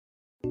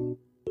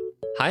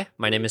Hi,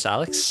 my name is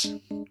Alex.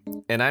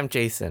 And I'm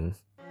Jason.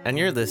 And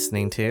you're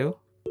listening to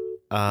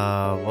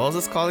what was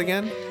this called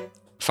again?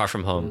 Far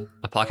From Home,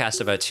 a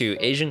podcast about two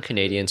Asian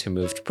Canadians who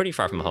moved pretty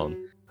far from home.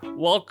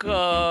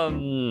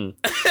 Welcome.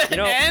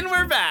 And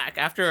we're back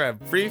after a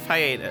brief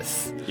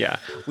hiatus. Yeah.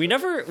 We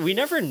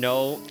never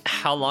know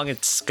how long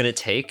it's gonna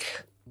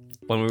take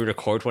when we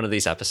record one of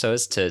these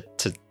episodes to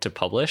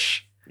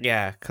publish.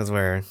 Yeah, because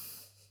we're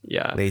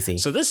lazy.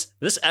 So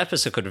this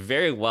episode could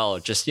very well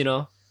just,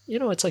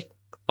 it's like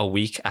a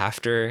week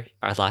after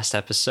our last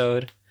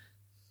episode.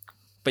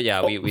 But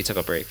yeah, we took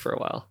a break for a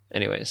while.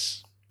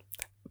 Anyways.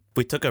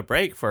 We took a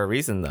break for a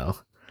reason, though.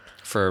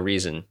 For a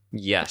reason.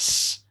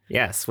 Yes.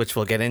 Yes, which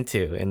we'll get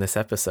into in this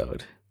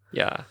episode.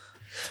 Yeah.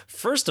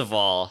 First of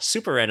all,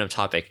 super random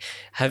topic.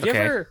 Have you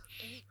ever...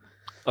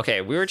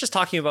 Okay, we were just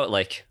talking about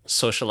like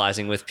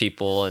socializing with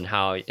people and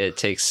how it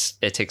takes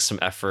some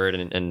effort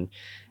and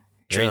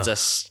drains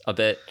us a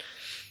bit.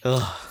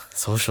 Ugh,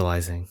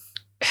 socializing.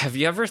 Have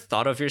you ever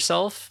thought of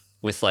yourself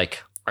with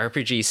like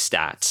RPG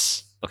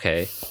stats?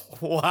 Okay.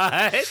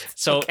 What?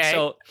 So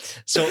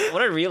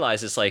what I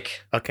realized is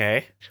like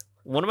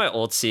one of my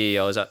old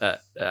CEOs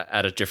at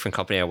a different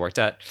company I worked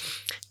at,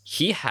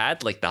 he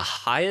had like the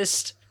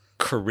highest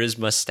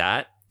charisma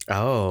stat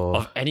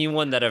of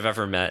anyone that I've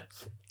ever met.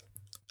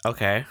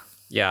 Okay.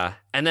 Yeah.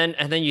 And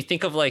then you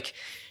think of like,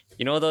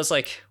 those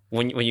like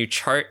when you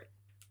chart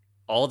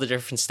all the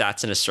different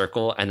stats in a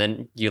circle and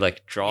then you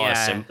like draw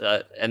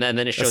and then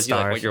it shows you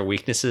like what your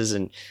weaknesses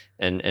and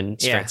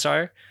strengths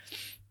are.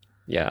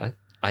 Yeah.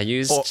 I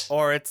used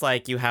or it's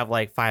like you have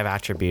like 5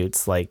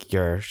 attributes, like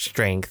your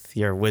strength,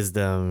 your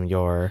wisdom,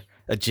 your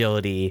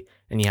agility,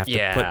 and you have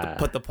to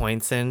put the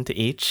points into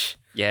each.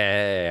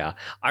 Yeah.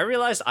 I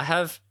realized I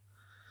have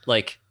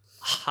like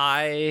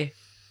high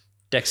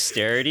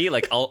dexterity.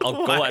 Like I'll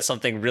go at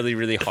something really,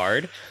 really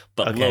hard,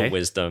 but low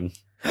wisdom.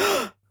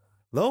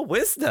 Low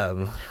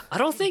wisdom? I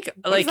don't think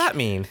what does that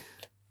mean?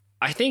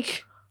 I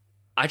think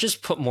I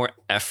just put more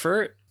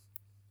effort,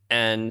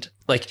 and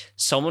like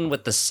someone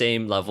with the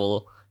same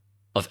level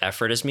of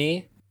effort as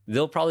me,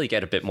 they'll probably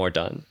get a bit more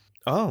done.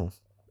 Oh,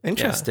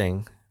 interesting.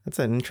 Yeah. That's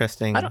an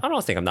interesting... I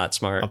don't think I'm that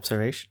smart.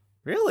 Observation.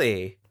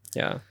 Really?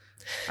 Yeah.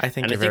 I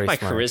think my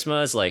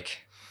charisma is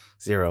like...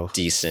 0.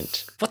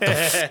 Decent. What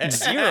the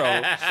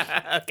 0?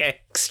 Okay.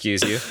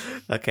 Excuse you.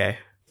 Okay.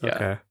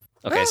 Yeah.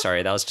 Okay,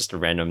 sorry. That was just a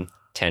random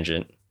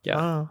tangent. Yeah.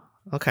 Oh,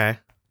 okay.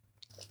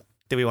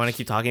 Do we want to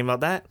keep talking about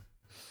that?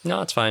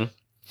 No, it's fine.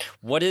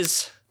 What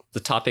is the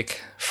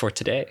topic for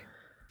today?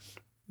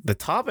 The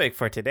topic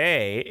for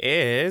today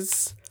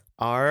is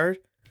our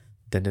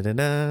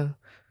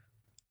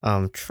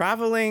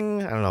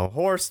traveling,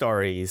 horror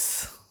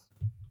stories.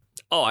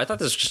 Oh, I thought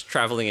this was just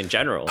traveling in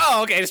general.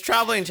 Oh, okay, it's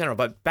traveling in general,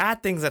 but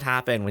bad things that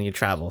happen when you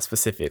travel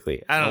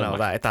specifically. I don't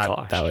know. I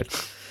thought that would...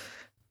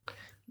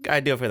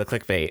 I'd do it for the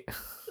clickbait.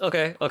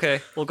 Okay,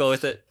 we'll go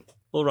with it.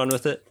 We'll run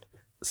with it.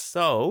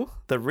 So,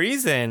 the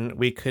reason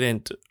we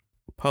couldn't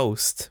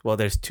post, well,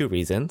 there's 2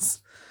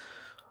 reasons.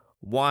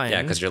 One...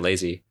 Yeah, because you're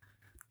lazy.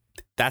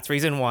 That's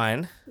reason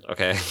 1.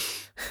 Okay.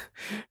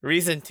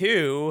 Reason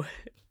 2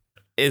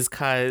 is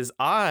because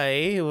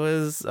I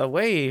was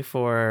away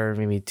for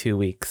maybe 2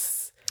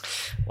 weeks.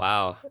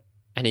 Wow.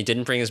 And he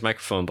didn't bring his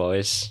microphone,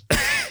 boys.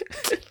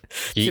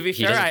 To be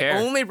fair, I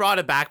only brought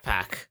a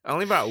backpack. I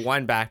only brought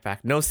 1 backpack,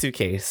 no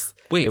suitcase.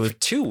 Wait, it was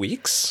 2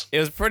 weeks? It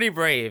was pretty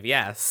brave,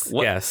 yes.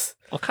 Yes.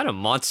 What kind of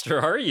monster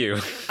are you?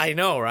 I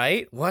know,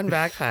 right? 1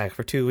 backpack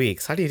for 2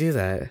 weeks. How do you do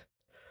that?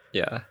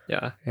 Yeah.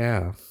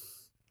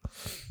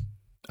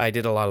 I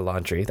did a lot of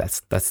laundry. That's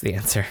the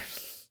answer.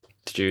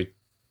 Did you?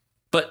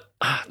 But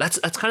that's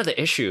kind of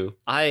the issue.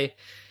 I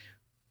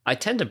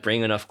tend to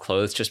bring enough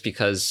clothes just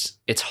because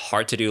it's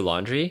hard to do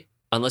laundry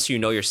unless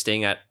you're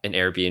staying at an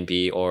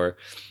Airbnb or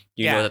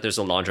you know that there's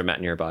a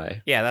laundromat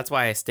nearby. Yeah, that's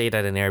why I stayed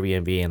at an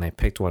Airbnb and I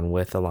picked one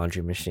with a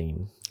laundry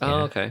machine.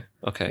 Oh, okay.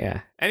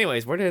 Yeah.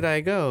 Anyways, where did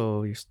I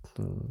go?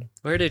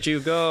 Where did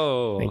you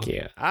go? Thank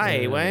you.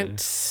 I went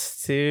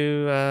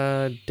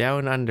to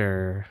Down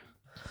Under.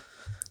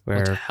 Where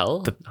what the hell?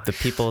 The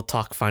people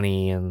talk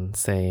funny and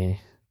say,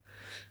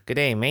 "Good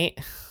day, mate."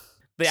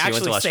 They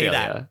actually say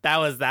that. That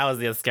was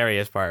the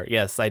scariest part.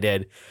 Yes, I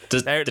did.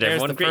 Did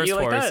everyone greet you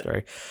like that?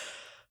 Story.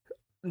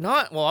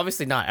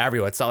 Obviously not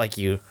everyone. It's not like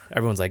you.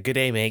 Everyone's like, "Good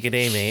day, mate. Good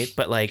day, mate."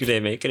 But like, "Good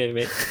day, mate. Good day,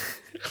 mate."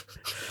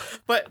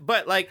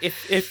 but like,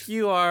 if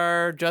you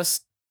are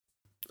just,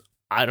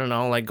 I don't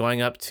know, like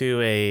going up to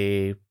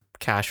a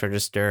cash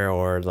register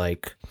or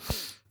like,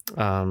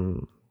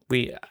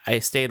 I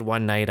stayed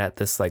one night at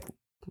this like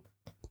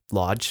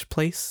lodge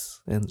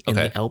place in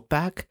the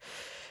Outback,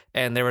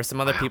 and there were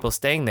some other people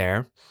staying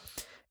there,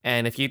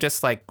 and if you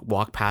just like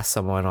walk past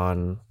someone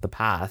on the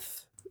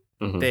path,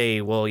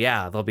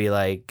 they'll be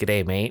like,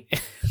 "G'day, mate."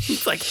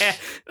 It's like, and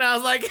I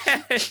was like,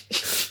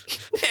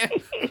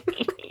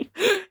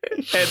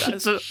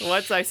 and so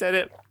once I said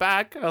it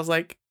back, I was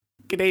like,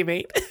 "G'day,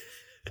 mate."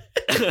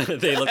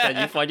 They looked at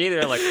you funny.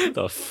 They're like, "What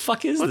the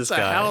fuck is this guy?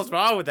 What the hell's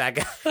wrong with that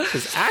guy?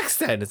 His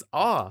accent is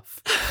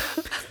off."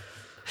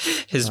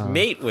 His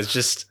mate was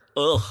just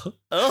Ugh.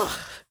 Ugh.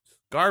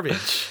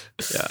 Garbage.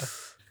 Yeah.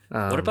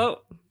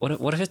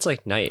 What if it's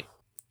like night?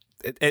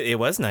 It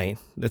was night.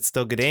 It's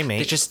still good day,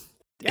 mate. It's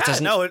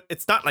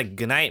not like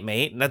good night,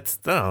 mate. That's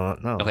no.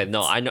 Okay,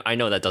 no, I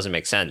know that doesn't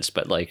make sense,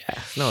 but like,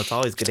 no, it's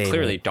always good day.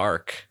 Clearly mate.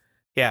 Dark.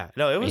 Yeah,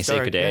 no, it was you dark.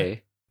 Say good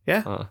day.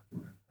 Yeah. Huh.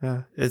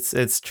 Yeah.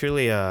 It's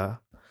truly a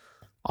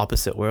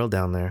opposite world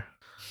down there.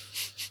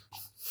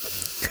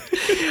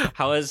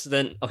 How is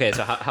then? Okay,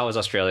 so how was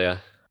Australia?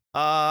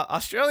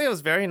 Australia was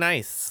very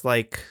nice.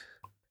 Like,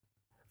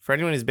 for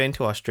anyone who's been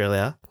to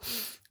Australia,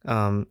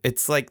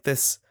 it's like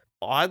this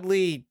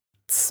oddly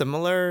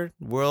similar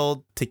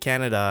world to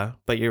Canada,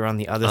 but you're on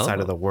the other side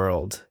of the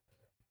world,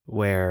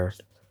 where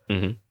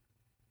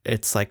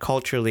it's like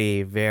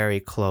culturally very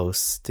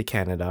close to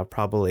Canada,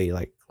 probably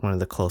like one of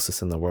the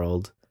closest in the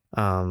world.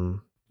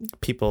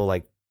 People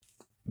like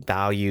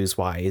values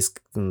wise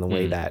in the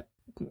way that,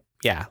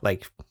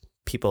 like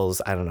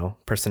people's, I don't know,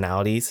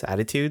 personalities,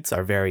 attitudes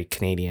are very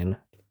Canadian,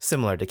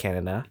 similar to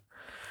Canada.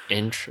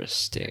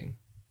 Interesting.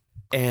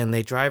 And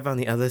they drive on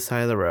the other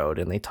side of the road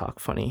and they talk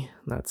funny.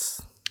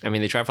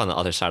 They drive on the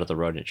other side of the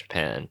road in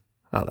Japan.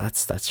 Oh,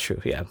 that's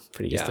true. Yeah, I'm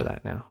pretty used to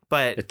that now.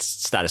 But it's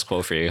status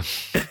quo for you.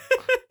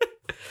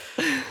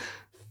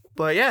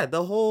 But yeah,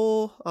 the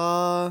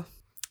whole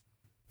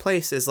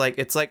place is like,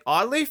 it's like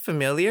oddly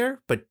familiar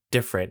but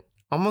different.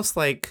 Almost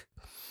like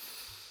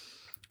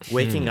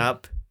waking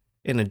up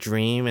in a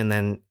dream and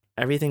then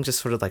everything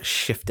just sort of like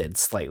shifted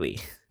slightly.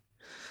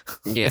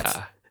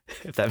 Yeah.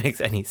 If that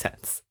makes any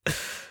sense.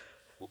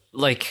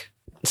 Like,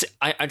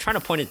 I'm trying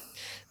to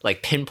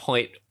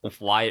pinpoint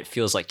why it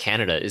feels like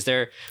Canada. Was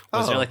there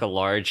like a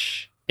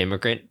large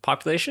immigrant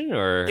population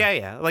or?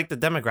 Yeah. Like the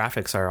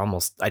demographics are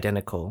almost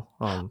identical.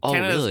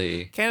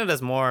 Really?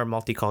 Canada's more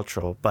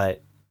multicultural,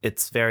 but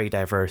it's very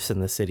diverse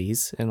in the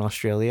cities in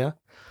Australia.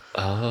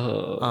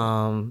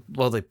 Oh.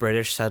 Well, the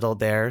British settled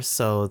there,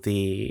 so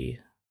the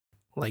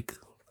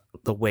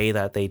way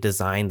that they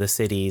design the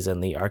cities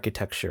and the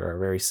architecture are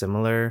very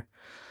similar.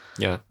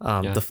 Yeah.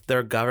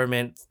 Their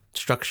government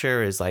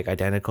structure is like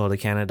identical to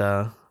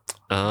Canada.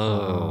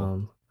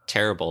 Oh.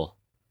 Terrible.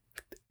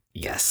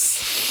 Yes.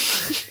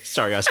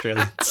 Sorry,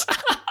 Australians.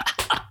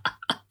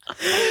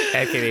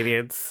 And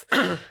Canadians.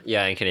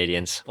 Yeah, and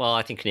Canadians. Well,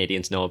 I think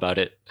Canadians know about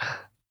it.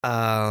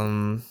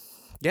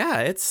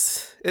 Yeah,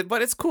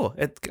 but it's cool.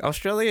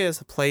 Australia is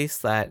a place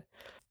that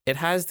it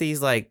has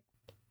these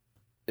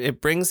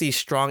it brings these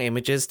strong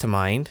images to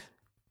mind,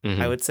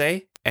 I would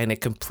say, and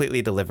it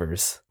completely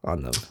delivers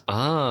on them.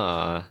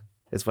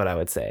 Is what I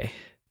would say.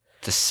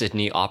 The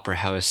Sydney Opera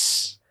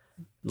House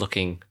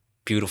looking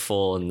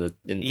beautiful over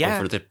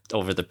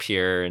the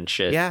pier and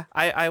shit. Yeah,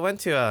 I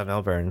went to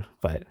Melbourne,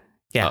 but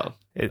yeah,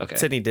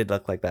 Sydney did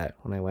look like that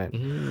when I went.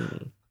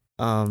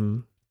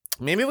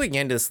 Maybe we can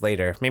get into this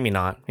later. Maybe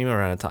not. Maybe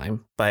we're out of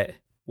time. But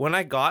when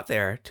I got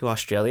there to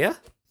Australia,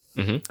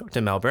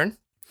 to Melbourne,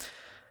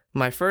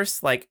 my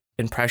first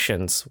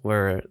impressions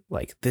were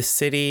like, this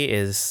city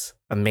is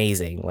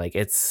amazing. Like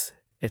it's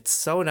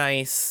so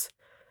nice.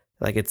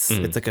 Like it's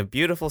like a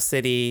beautiful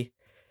city.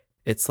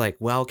 It's like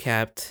well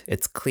kept.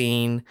 It's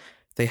clean.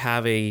 They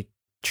have a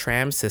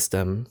tram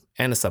system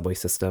and a subway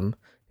system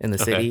in the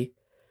city,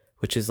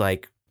 which is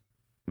like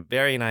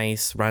very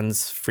nice.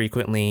 Runs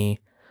frequently.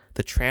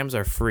 The trams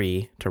are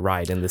free to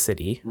ride in the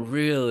city.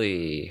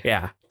 Really?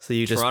 Yeah. So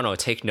you just Toronto,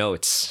 take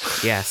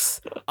notes. Yes.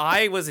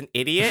 I was an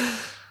idiot.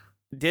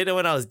 Didn't know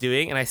what I was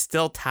doing, and I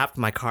still tapped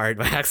my card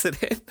by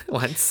accident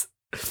once.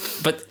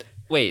 But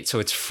wait, so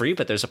it's free,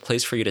 but there's a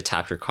place for you to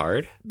tap your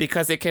card?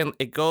 Because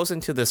it goes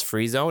into this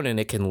free zone and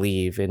it can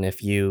leave. And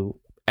if you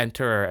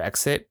enter or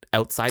exit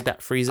outside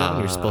that free zone,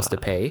 you're supposed to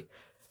pay.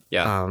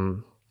 Yeah.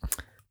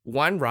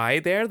 One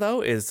ride there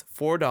though is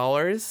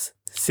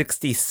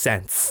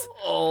 $4.60.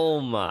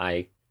 Oh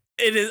my!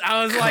 It is.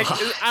 I was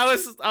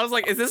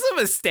like, is this a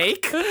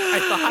mistake? I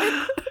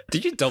thought.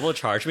 Did you double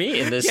charge me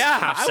in this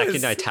half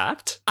second I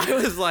tapped? I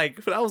was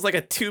like, that was like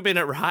a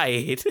 2-minute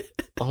ride.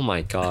 Oh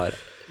my god!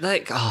 I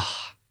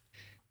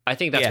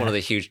think that's one of the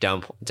huge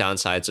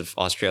downsides of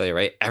Australia,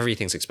 right?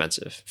 Everything's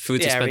expensive.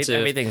 Food's expensive.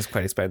 Everything's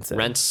quite expensive.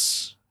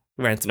 Rent's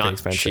not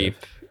expensive. Cheap.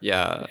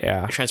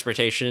 Yeah.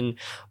 Transportation,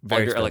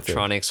 all your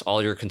electronics,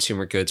 all your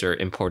consumer goods are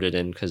imported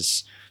in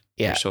because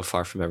you're so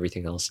far from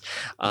everything else.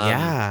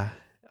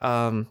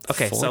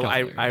 Okay, so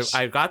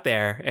I got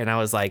there and I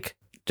was like,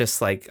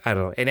 just like, I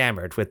don't know,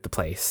 enamored with the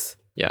place.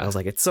 Yeah. I was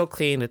like, it's so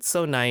clean, it's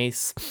so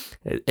nice.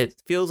 It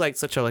feels like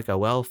such a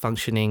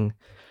well-functioning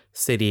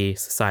city,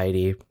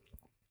 society.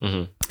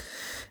 Mm-hmm.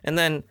 And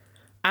then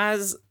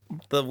as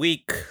the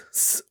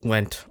weeks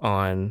went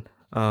on,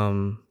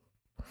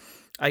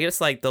 I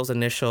guess those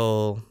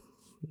initial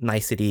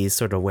niceties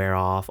sort of wear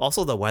off.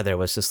 Also, the weather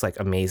was just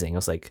amazing. It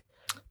was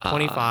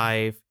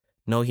 25,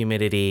 no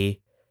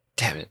humidity.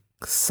 Damn it.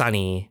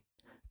 Sunny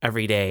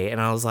every day.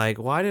 And I was like,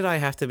 why did I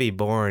have to be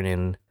born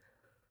in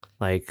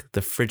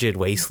the frigid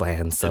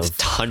wastelands of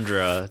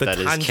tundra that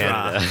is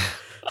Canada?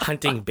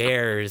 Hunting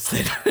bears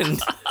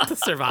to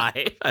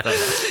survive. I don't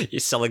know. You're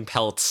selling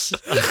pelts.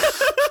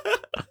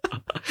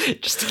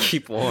 just to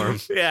keep warm.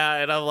 Yeah,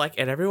 and I'm like,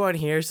 and everyone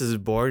here is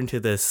just born to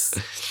this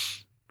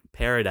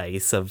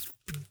paradise of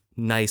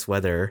nice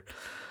weather.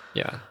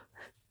 Yeah.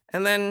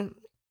 And then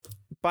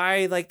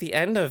by like the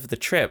end of the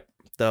trip,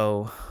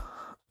 though,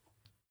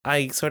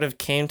 I sort of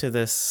came to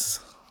this,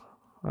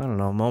 I don't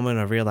know, moment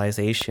of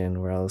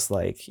realization where I was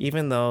like,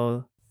 even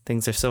though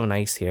things are so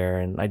nice here,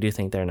 and I do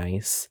think they're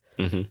nice,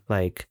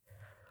 like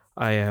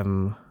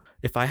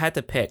if I had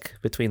to pick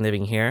between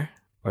living here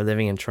or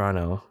living in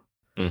Toronto,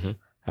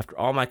 after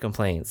all my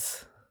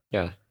complaints,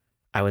 yeah,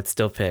 I would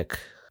still pick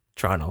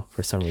Toronto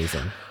for some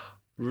reason.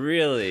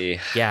 Really?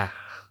 Yeah.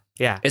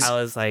 I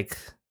was like,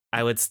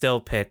 I would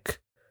still pick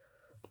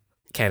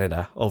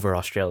Canada over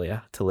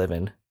Australia to live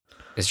in.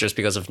 It's just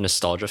because of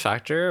nostalgia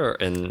factor or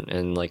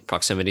and like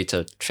proximity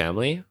to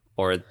family,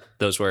 or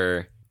those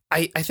were...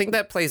 I think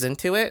that plays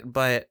into it,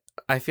 but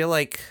I feel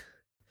like,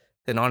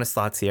 in honest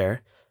thoughts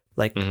here,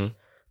 like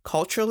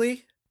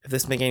culturally, if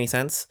this makes any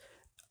sense,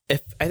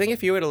 I think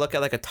if you were to look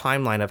at like a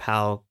timeline of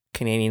how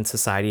Canadian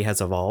society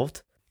has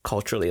evolved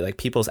culturally, like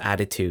people's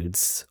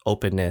attitudes,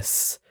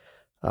 openness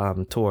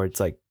towards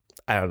like,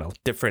 I don't know,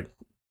 different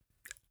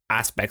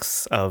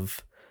aspects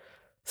of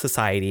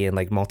society and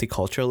like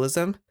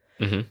multiculturalism,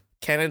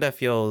 Canada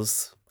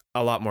feels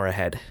a lot more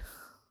ahead.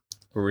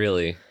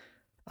 Really?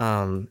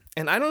 And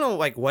I don't know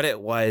like what it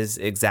was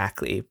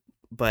exactly,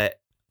 but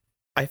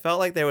I felt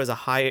like there was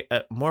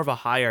more of a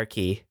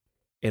hierarchy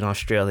in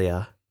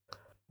Australia,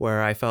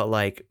 where I felt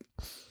like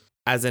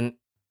as an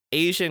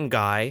Asian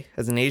guy,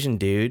 as an Asian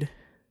dude,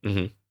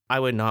 I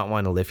would not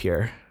want to live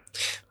here.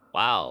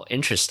 Wow,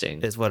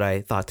 interesting. Is what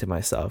I thought to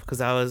myself,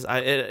 because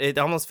it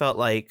almost felt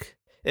like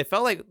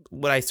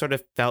what I sort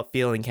of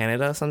feel in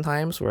Canada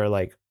sometimes, where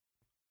like,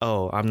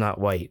 oh, I'm not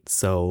white,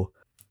 so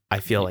I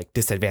feel like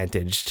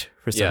disadvantaged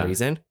for some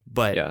reason,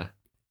 but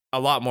a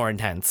lot more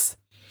intense.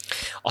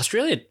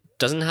 Australia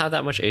doesn't have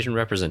that much Asian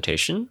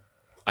representation.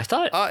 I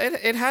thought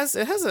it has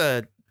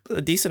a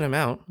decent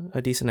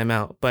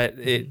amount, but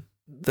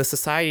the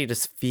society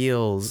just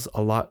feels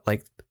a lot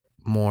like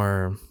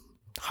more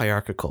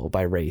hierarchical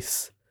by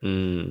race.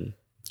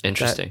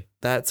 Interesting.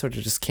 That sort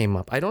of just came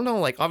up. I don't know,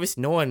 like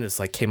obviously no one just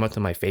like came up to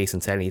my face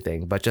and said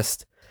anything, but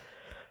just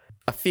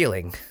a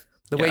feeling,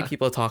 the way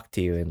people talk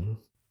to you. And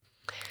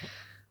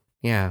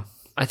yeah,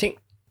 I think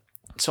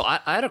so. I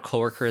had a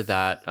coworker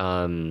that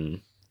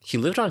he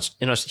lived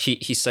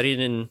he studied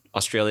in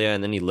Australia,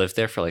 and then he lived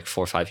there for like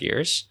 4 or 5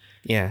 years.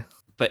 Yeah,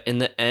 but in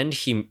the end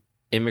he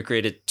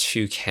immigrated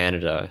to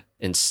Canada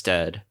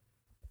instead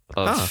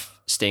of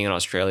staying in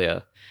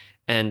Australia.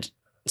 And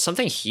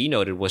something he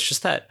noted was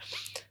just that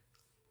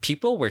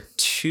people were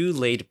too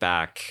laid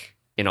back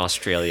in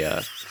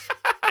Australia.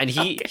 And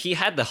he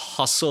had the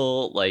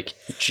hustle like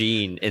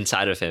gene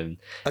inside of him.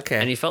 Okay.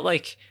 And he felt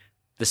like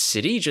the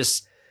city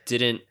just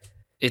didn't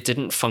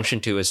function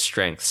to his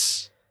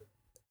strengths.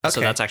 Okay.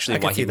 So that's actually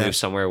why he moved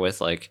somewhere with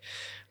like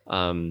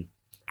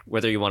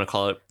whether you want to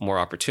call it more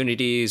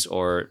opportunities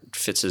or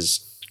fits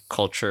his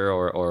culture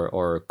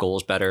or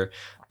goals better.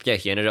 Yeah,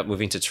 he ended up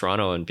moving to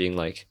Toronto and being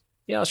like,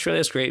 yeah,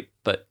 Australia's great,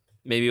 but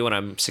maybe when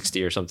I'm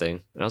 60 or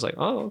something. And I was like,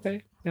 oh,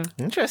 okay. Yeah.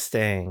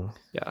 Interesting.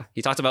 Yeah.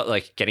 He talked about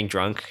like getting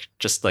drunk,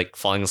 just like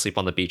falling asleep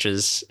on the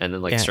beaches and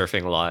then like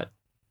surfing a lot.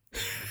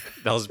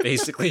 That was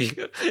basically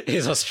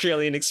his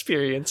Australian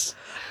experience.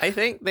 I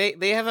think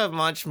they have a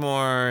much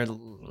more,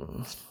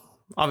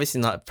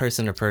 obviously not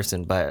person to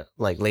person, but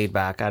like laid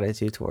back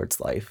attitude towards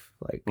life.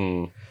 Like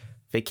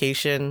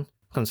vacation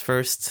comes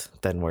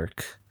first, then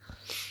work.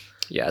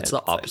 Yeah, it's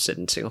the opposite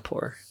in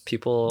Singapore.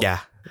 People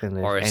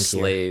are a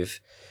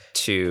slave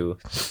to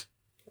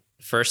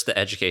first the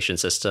education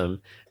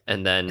system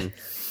and then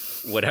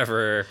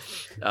whatever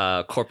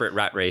corporate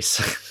rat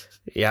race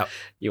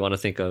you want to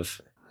think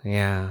of.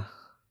 Yeah.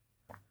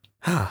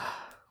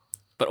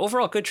 But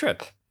overall, good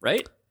trip,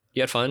 right?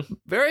 You had fun?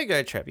 Very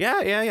good trip.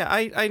 Yeah.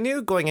 I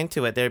knew going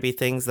into it there'd be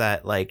things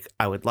that like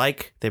I would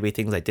like, there'd be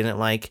things I didn't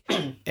like,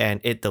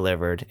 and it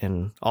delivered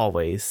in all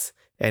ways.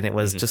 And it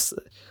was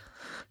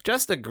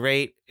just a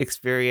great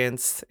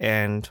experience,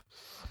 and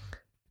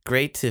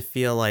great to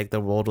feel like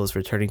the world was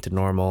returning to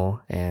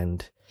normal,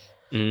 and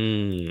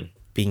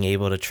being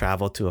able to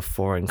travel to a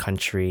foreign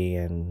country.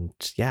 And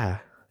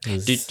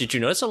did you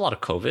notice a lot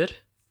of COVID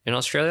in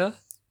Australia?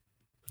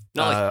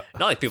 Not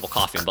like people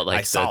coughing, but like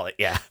I saw it.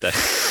 Yeah,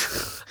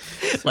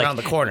 like, around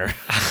the corner.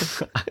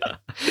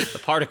 The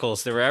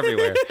particles, they were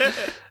everywhere.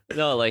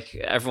 No, like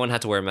everyone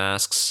had to wear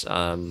masks.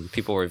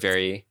 People were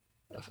very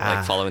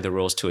like following the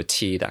rules to a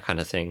T, that kind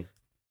of thing.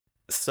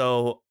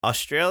 So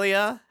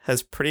Australia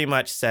has pretty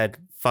much said,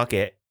 fuck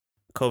it,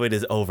 COVID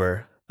is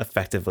over,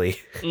 effectively.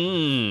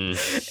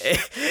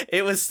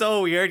 It was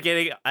so weird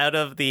getting out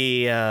of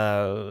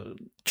the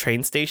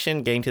train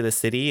station, getting to the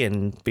city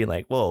and being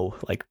like, whoa,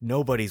 like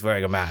nobody's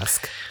wearing a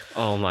mask.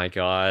 Oh my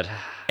God.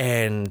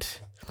 And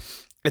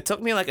it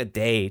took me like a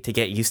day to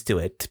get used to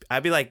it.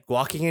 I'd be like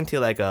walking into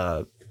like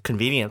a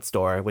convenience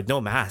store with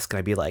no mask, and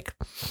I'd be like,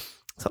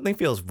 something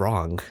feels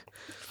wrong.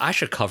 I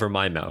should cover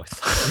my mouth.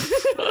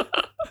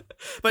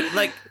 But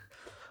like,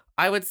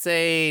 I would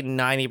say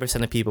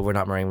 90% of people were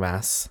not wearing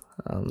masks.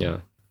 Yeah.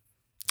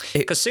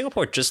 Because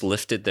Singapore just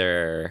lifted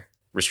their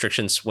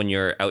restrictions when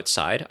you're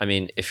outside. I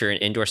mean, if you're in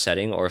an indoor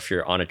setting or if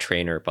you're on a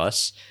train or a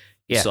bus,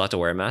 you still have to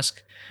wear a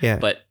mask. Yeah.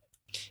 But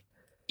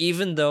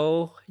even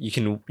though you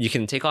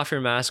can take off your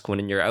mask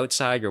when you're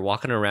outside, you're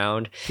walking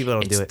around, people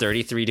don't do it. It's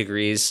 33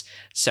 degrees,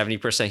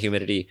 70%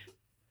 humidity.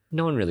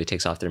 No one really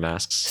takes off their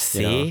masks.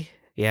 See? You know?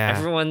 Yeah.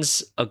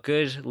 Everyone's a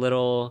good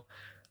little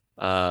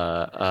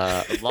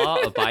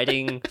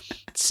law-abiding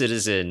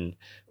citizen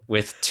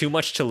with too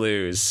much to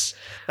lose.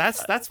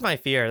 That's my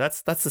fear.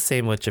 That's the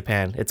same with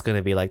Japan. It's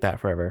gonna be like that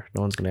forever.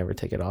 No one's gonna ever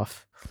take it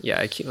off. Yeah,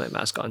 I keep my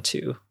mask on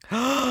too.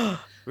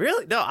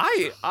 Really? No,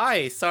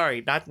 I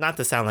sorry, not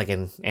to sound like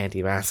an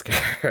anti-masker,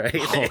 right?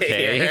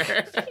 Okay. You're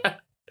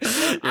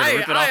gonna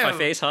rip it off my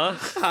face, huh?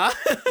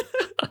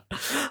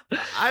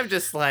 I'm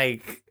just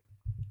like,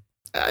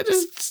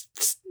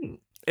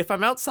 if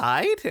I'm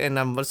outside and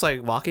I'm just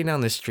like walking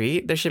down the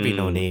street, there should be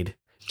no need.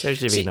 There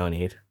should be no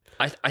need.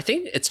 I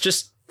think it's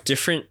just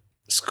different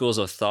schools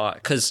of thought,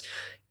 because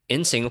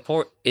in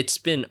Singapore, it's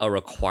been a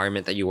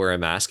requirement that you wear a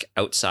mask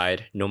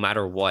outside no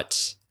matter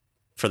what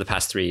for the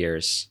past 3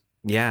 years.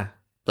 Yeah.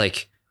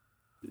 Like,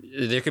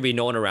 there could be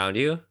no one around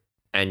you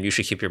and you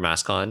should keep your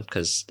mask on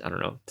because, I don't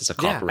know, there's a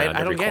cop around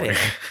every corner.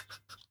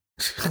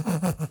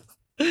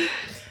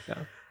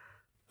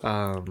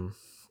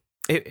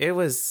 It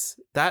was,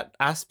 that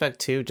aspect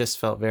too just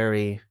felt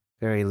very,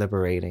 very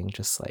liberating.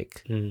 Just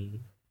like,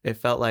 it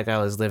felt like I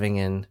was living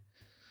in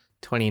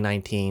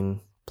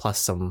 2019 plus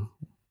some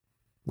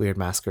weird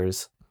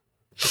maskers,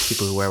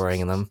 people who were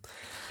wearing them.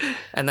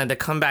 And then to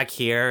come back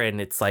here and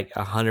it's like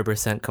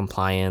 100%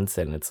 compliance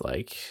and it's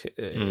like,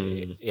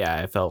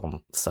 yeah, it felt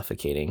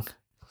suffocating.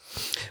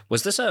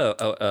 Was this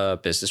a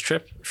business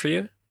trip for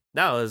you?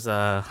 No, it was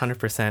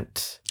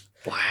 100%.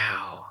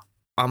 Wow.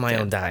 On my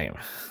own dime.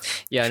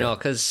 Yeah, I know,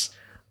 because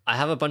I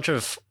have a bunch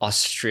of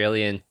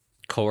Australian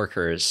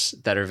coworkers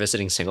that are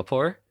visiting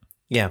Singapore.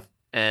 Yeah.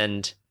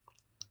 And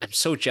I'm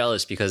so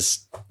jealous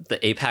because the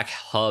APAC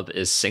hub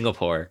is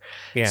Singapore.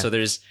 Yeah. So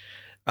there's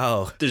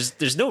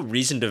no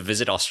reason to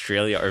visit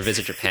Australia or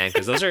visit Japan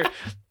because those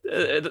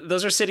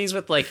are cities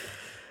with like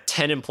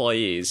 10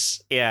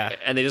 employees. Yeah.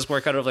 And they just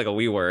work out of like a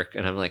WeWork,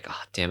 and I'm like,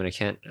 oh damn it,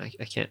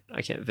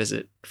 I can't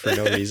visit for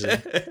no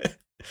reason.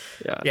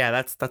 Yeah. Yeah,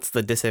 that's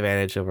the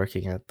disadvantage of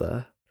working at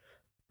the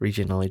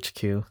regional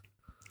HQ.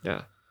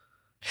 Yeah.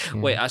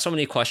 Wait, I have so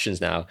many questions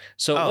now.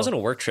 So it wasn't a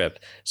work trip.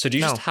 So do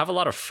you just have a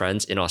lot of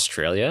friends in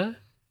Australia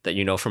that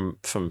you know from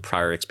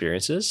prior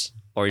experiences,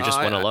 or you just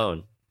went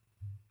alone?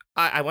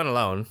 I went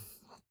alone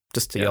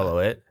just to YOLO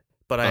it.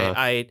 But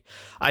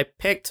I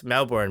picked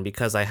Melbourne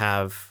because I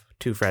have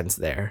 2 friends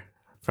there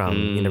from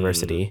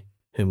university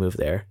who moved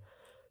there.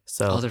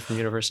 So they're from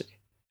university.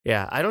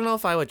 Yeah, I don't know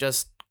if I would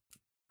just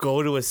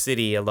go to a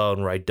city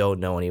alone where I don't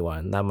know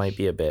anyone. That might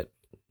be a bit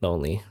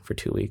lonely for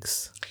 2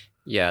 weeks.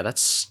 Yeah,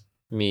 that's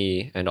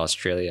me and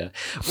Australia.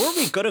 Weren't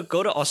we gonna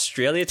go to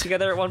Australia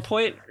together at one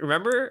point?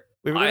 Remember?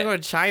 We were gonna go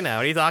to China.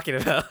 What are you talking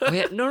about?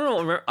 No.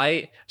 Remember,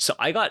 I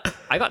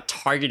got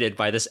targeted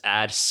by this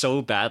ad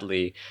so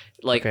badly.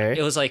 Like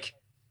It was like,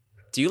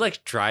 do you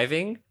like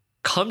driving?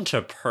 Come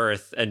to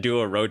Perth and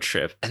do a road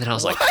trip. And then I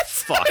was like,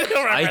 fuck. I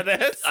don't remember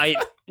this.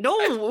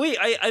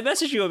 I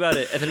messaged you about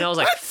it. And then I was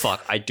like,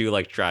 fuck, I do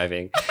like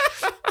driving.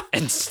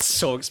 And it's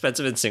so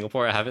expensive in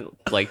Singapore. I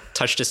haven't like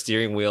touched a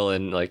steering wheel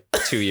in like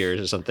 2 years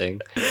or something.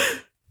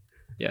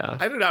 Yeah.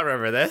 I do not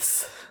remember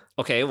this.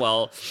 Okay,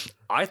 well,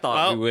 I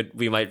thought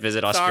we might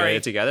visit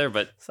Australia together,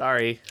 but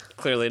sorry,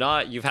 clearly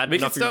not. You've had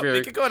enough of your...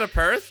 We could go to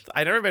Perth.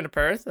 I've never been to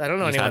Perth. I don't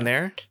know anyone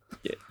there.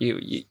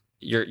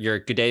 Your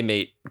good day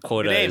mate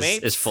quota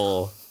is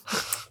full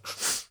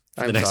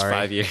for the next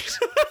 5 years.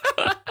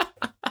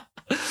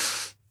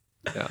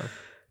 Yeah.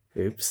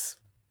 Oops.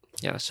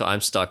 Yeah, so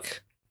I'm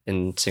stuck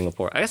in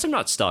Singapore. I guess I'm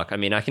not stuck. I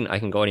mean, I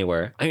can go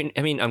anywhere. I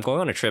mean, I'm going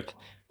on a trip.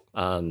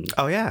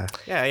 Yeah.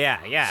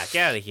 Get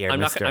out of here. I'm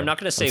not going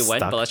to say when,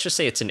 but let's just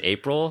say it's in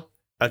April.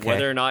 Okay.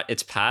 Whether or not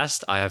it's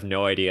passed, I have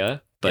no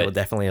idea. But it will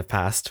definitely have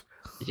passed.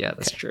 Yeah,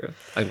 that's true.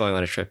 I'm going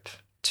on a trip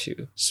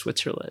to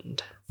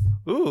Switzerland.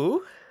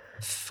 Ooh,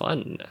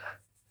 fun.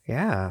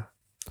 Yeah.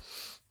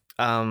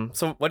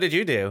 So what did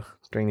you do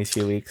during these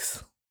few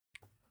weeks?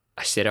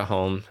 I stayed at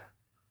home.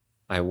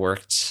 I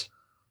worked.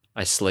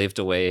 I slaved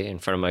away in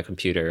front of my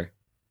computer.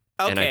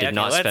 Okay, and I did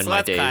not spend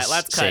my days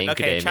saying good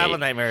day, travel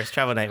mate. nightmares.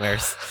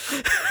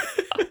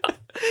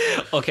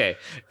 Okay,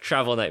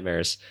 travel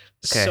nightmares.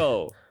 Okay.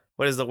 So,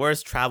 what is the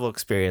worst travel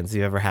experience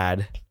you ever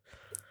had?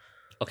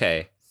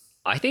 Okay,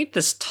 I think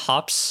this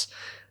tops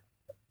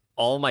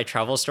all my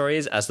travel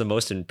stories as the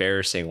most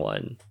embarrassing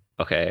one.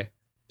 Okay,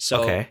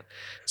 so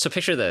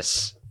picture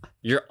this: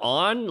 you're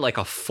on like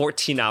a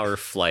 14-hour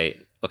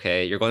flight.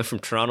 Okay, you're going from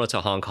Toronto to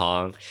Hong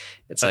Kong.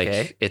 It's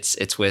like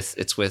it's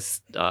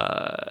with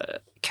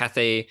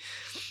Cathay.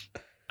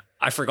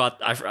 I forgot.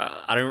 I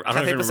don't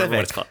even remember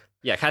what it's called.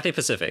 Yeah, Cathay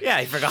Pacific. Yeah,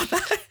 I forgot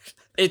that.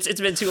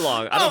 It's been too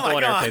long. I don't go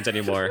on airplanes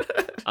anymore.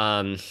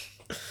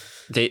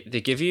 They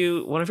give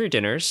you one of your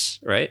dinners,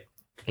 right?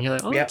 And you're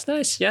like, oh, that's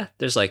nice. Yeah.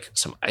 There's like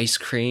some ice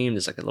cream.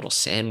 There's like a little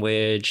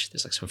sandwich.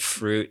 There's like some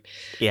fruit.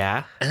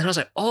 Yeah. And then I was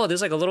like, oh,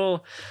 there's like a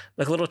little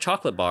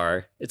chocolate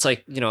bar. It's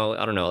like, I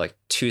don't know, like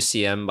 2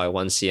 cm by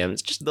 1 cm.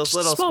 It's just those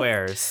little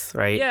squares,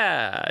 right?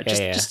 Yeah.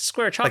 Just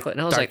square chocolate. Like,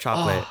 and I was like,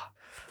 chocolate. Oh,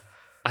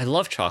 I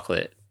love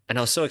chocolate. And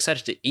I was so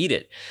excited to eat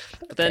it.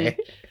 But then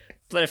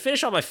I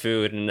finished all my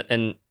food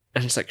and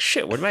it's like,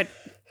 shit, where'd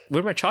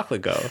my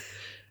chocolate go?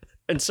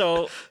 And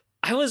so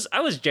I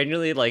was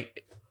genuinely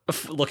like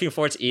looking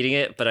forward to eating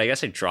it, but I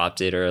guess I dropped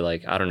it or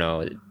like, I don't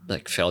know, it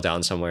like fell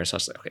down somewhere. So I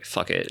was like, okay,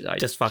 fuck it.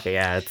 Just fuck it.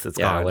 Yeah, it's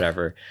gone.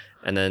 Whatever.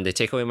 And then they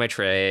take away my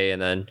tray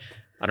and then,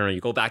 I don't know, you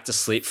go back to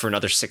sleep for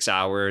another 6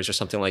 hours or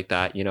something like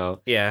that,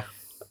 Yeah.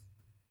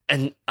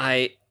 And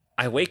I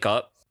wake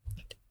up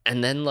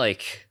and then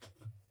like,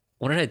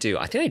 what did I do?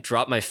 I think I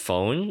dropped my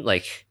phone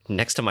like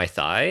next to my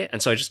thigh.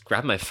 And so I just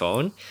grabbed my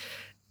phone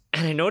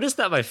and I noticed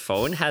that my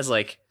phone has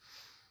like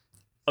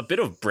a bit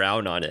of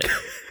brown on it.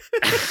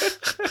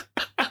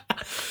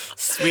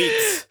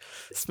 Sweet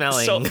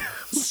smelling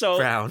so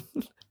brown.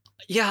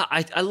 Yeah,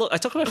 I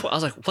took my phone. I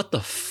was like, what the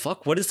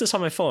fuck? What is this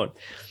on my phone?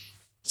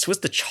 So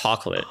it's the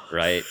chocolate,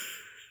 right?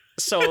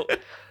 So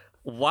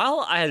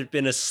while I had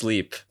been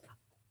asleep,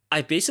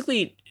 I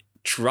basically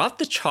dropped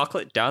the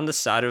chocolate down the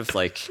side of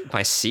like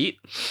my seat.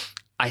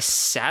 I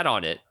sat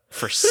on it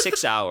for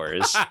 6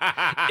 hours.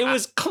 It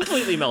was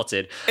completely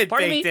melted. It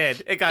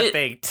got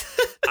baked.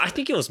 I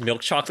think it was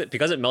milk chocolate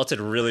because it melted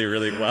really,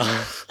 really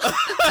well.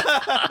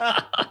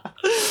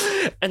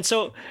 And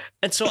so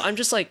I'm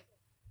just like,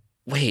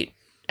 wait,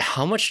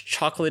 how much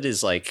chocolate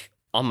is like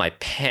on my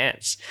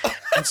pants?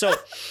 And so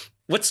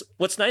what's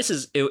nice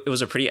is it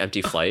was a pretty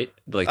empty flight.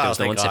 Like there was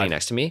no one sitting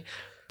next to me,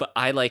 but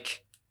I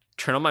like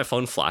turn on my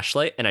phone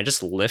flashlight and I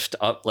just lift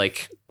up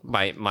like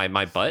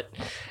my butt,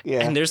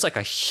 and there's like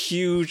a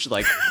huge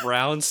like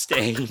brown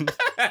stain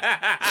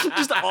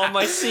just on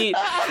my seat,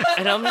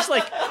 and I'm just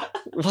like,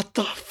 what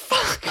the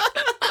fuck?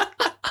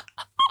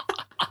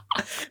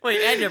 Wait,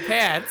 and your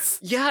pants?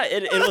 Yeah,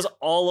 it was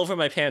all over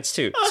my pants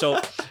too. So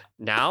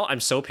now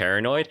I'm so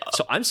paranoid.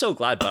 So I'm so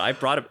glad, but I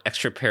brought an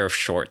extra pair of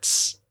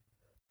shorts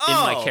in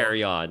my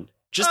carry-on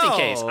just in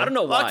case. I don't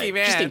know why, lucky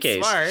man, just in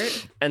case.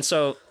 Smart. And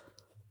so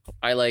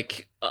I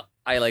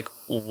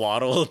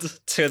waddled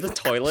to the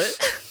toilet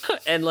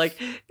and like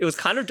it was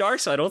kind of dark,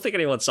 so I don't think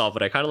anyone saw,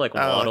 but I kind of like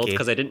waddled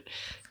because I didn't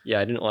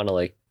want to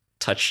like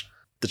touch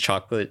the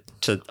chocolate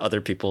to other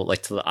people,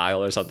 like to the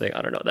aisle or something.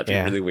 I don't know, that'd be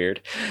really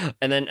weird.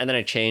 And then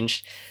I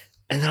changed,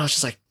 and then I was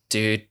just like,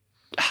 dude,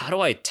 how do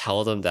I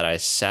tell them that I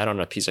sat on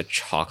a piece of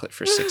chocolate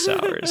for 6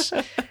 hours?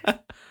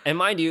 And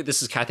mind you,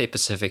 this is Cathay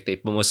Pacific. They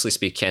mostly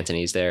speak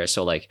Cantonese there.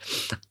 So like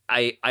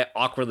I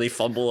awkwardly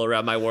fumble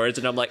around my words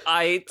and I'm like,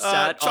 I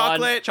sat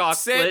on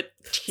chocolate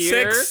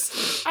here.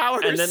 6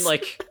 hours. And then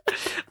like,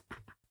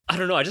 I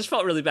don't know. I just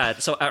felt really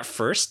bad. So at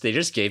first they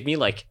just gave me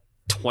like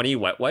 20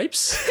 wet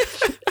wipes.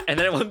 And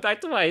then I went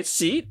back to my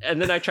seat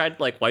and then I tried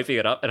like wiping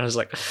it up and I was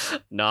like,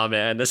 nah,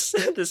 man, this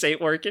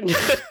ain't working.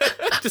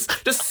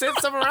 just sit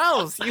somewhere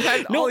else. You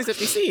had all these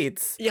empty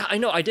seats. Yeah, I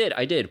know. I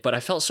did. But I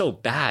felt so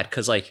bad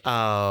because like,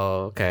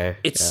 oh, okay.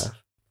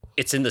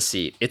 It's in the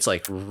seat. It's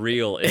like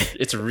real.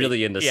 It's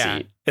really in the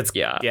seat.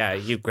 Yeah.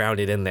 You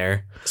grounded in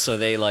there. So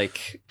they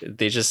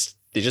just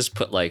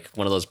put like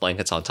one of those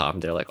blankets on top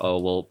and they're like, oh,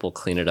 we'll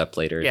clean it up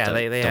later. Yeah,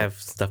 they have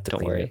stuff to don't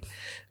clean. Don't worry.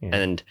 Yeah.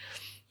 And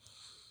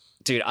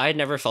dude, I had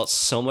never felt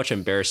so much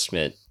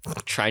embarrassment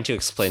trying to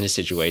explain a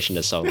situation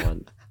to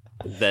someone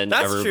than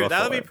ever before.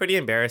 That would be pretty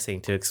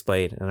embarrassing to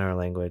explain in our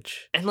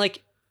language. And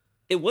like,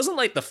 it wasn't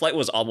like the flight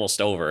was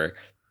almost over.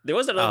 There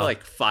was another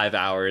like 5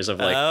 hours of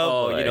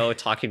like,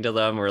 talking to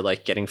them or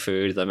like getting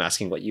food, them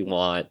asking what you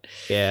want.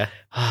 Yeah.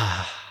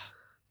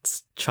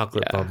 It's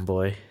chocolate bum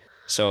boy.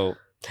 So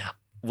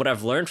what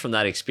I've learned from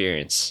that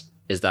experience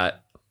is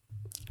that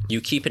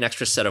you keep an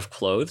extra set of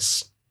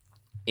clothes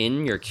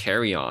in your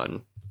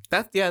carry-on.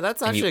 That's actually a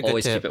good tip. You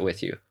always keep it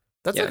with you.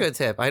 That's a good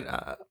tip.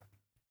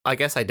 I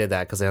guess I did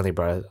that because I only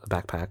brought a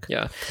backpack.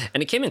 Yeah.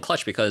 And it came in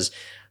clutch because,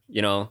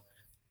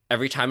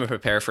 every time I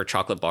prepare for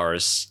chocolate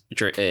bars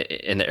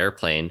in the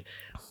airplane,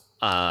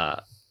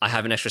 I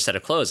have an extra set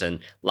of clothes. And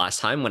last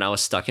time when I was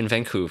stuck in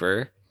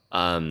Vancouver...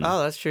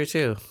 that's true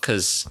too.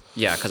 Because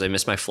I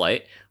missed my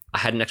flight, I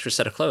had an extra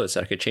set of clothes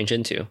that I could change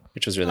into,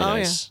 which was really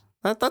nice.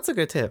 Yeah. That's a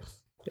good tip.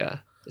 Yeah.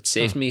 It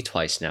saved me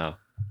twice now.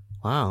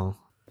 Wow.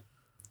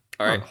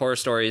 All right, horror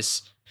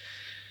stories.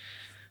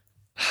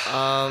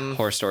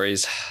 Horror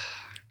stories.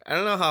 I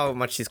don't know how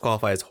much these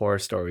qualify as horror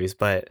stories,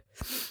 but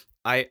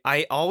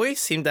I always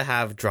seem to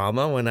have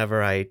drama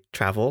whenever I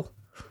travel.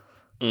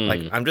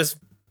 Like, I'm just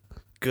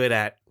good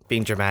at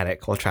being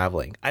dramatic while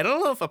traveling. I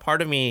don't know if a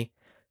part of me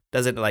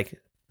does it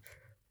like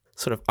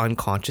sort of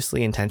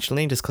unconsciously,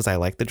 intentionally, just because I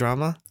like the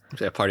drama.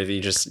 A part of you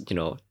just,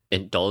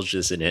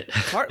 indulges in it.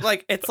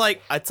 It's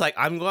like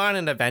I'm going on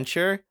an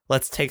adventure.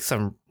 Let's do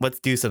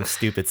some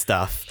stupid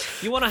stuff.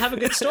 You want to have a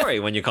good story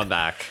when you come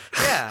back.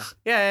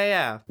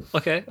 Yeah.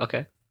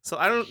 Okay.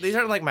 So these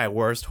aren't like my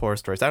worst horror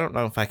stories. I don't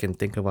know if I can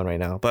think of one right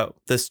now. But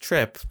this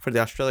trip, for the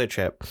Australia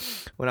trip,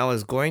 when I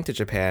was going to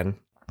Japan,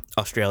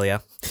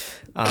 Australia.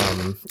 When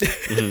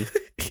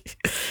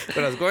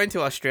I was going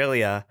to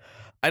Australia,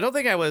 I don't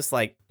think I was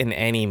like in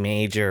any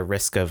major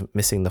risk of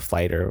missing the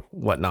flight or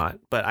whatnot,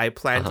 but I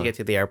planned to get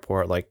to the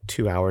airport like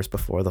 2 hours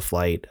before the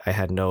flight. I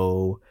had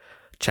no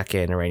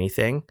check-in or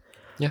anything.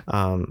 Yeah.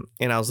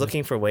 And I was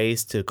looking for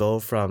ways to go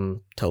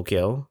from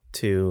Tokyo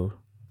to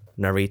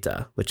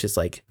Narita, which is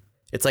like,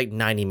 it's like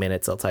 90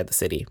 minutes outside the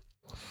city.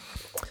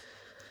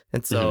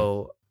 And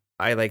so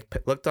I like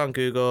looked on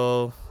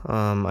Google.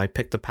 I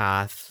picked a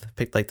path,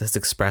 picked like this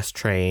express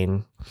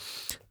train.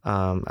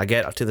 I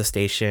get up to the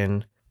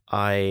station.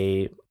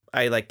 I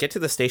like get to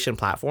the station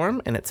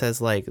platform and it says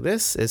like,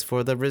 this is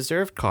for the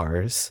reserved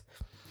cars.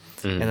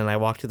 And then I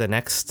walk to the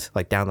next,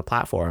 like down the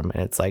platform,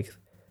 and it's like,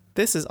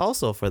 this is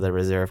also for the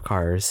reserved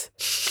cars.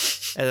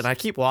 And then I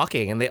keep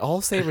walking and they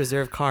all say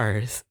reserved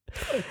cars.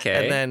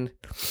 Okay. And then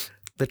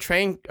the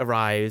train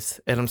arrives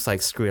and I'm just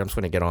like, screw it, I'm just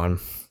going to get on.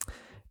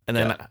 And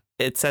then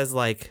it says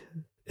like,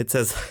 it's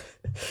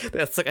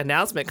like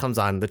announcement comes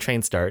on, the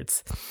train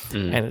starts.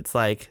 And it's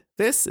like,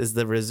 this is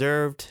the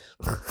reserved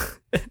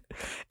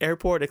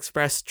Airport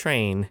Express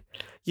train.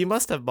 You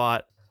must have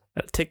bought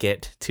a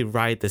ticket to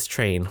ride this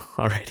train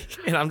already.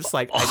 And I'm just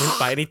like, I didn't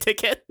buy any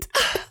ticket.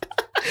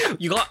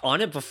 You got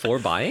on it before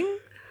buying?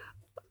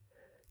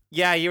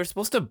 Yeah, you were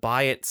supposed to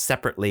buy it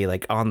separately,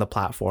 like on the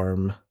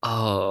platform.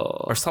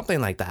 Oh. Or something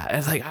like that. And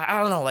it's like, I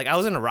don't know, like I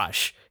was in a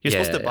rush. You're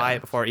supposed to buy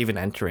it before even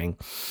entering.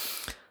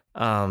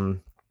 So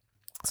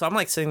I'm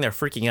like sitting there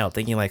freaking out,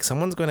 thinking like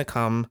someone's going to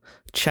come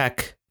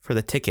check for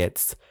the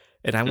tickets.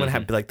 And I'm going to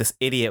have to be like this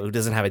idiot who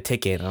doesn't have a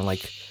ticket. And I'm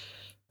like,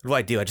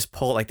 what do? I just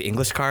pull like the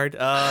English card?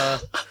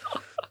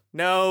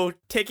 No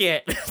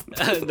ticket.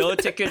 No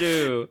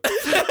ticket-oo.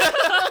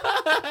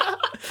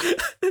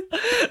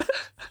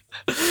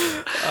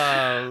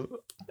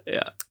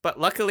 Yeah. But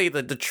luckily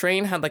the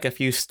train had like a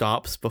few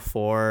stops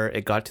before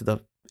it got to the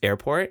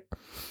airport.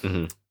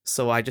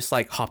 So I just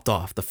like hopped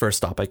off the first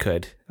stop I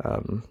could.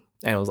 And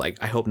I was like,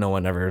 I hope no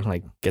one ever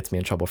like gets me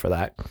in trouble for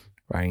that,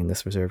 riding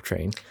this reserved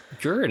train.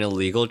 You're an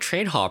illegal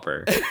train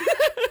hopper.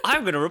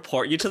 I'm going to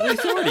report you to the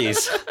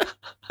authorities.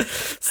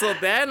 So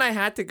then I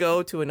had to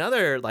go to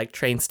another like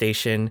train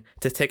station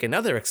to take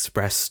another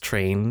express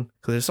train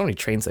because there's so many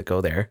trains that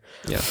go there.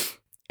 Yeah.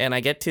 And I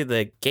get to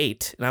the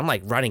gate and I'm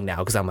like running now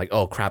because I'm like,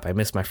 oh crap, I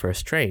missed my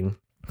first train.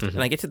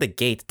 And I get to the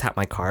gate to tap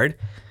my card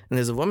and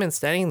there's a woman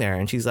standing there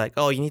and she's like,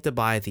 oh, you need to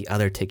buy the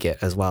other ticket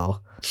as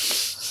well.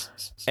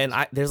 And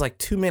there's like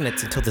 2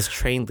 minutes until this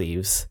train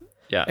leaves.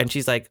 Yeah. And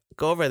she's like,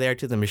 go over there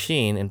to the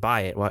machine and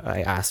buy it.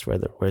 I asked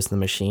where's the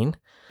machine?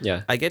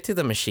 Yeah. I get to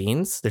the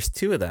machines. There's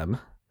 2 of them.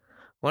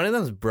 One of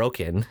them's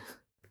broken.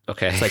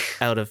 Okay. It's like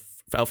out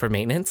for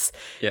maintenance.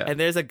 Yeah. And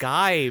there's a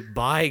guy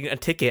buying a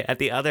ticket at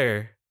the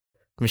other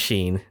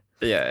machine.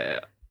 Yeah.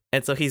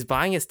 And so he's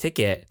buying his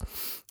ticket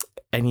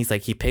and he's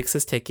like, he picks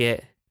his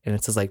ticket and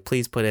it says like,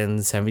 please put in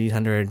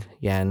 1,700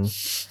 yen.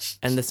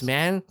 And this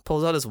man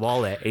pulls out his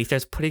wallet and he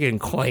starts putting in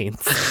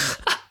coins.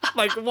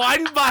 Like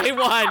one by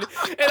one.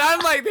 And I'm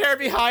like there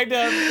behind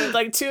him. There's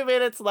like 2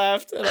 minutes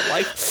left. And I'm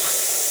like,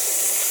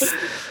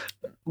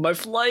 my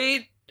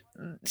flight.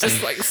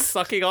 Just like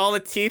sucking all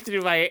the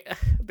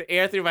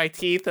air through my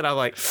teeth. And I'm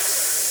like,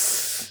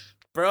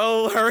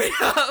 bro, hurry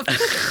up.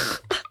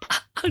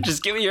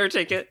 Just give me your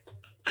ticket.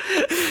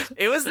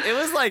 It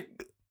was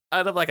like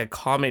out of like a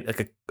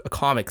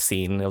comic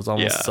scene. It was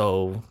almost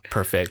so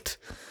perfect.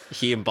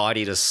 He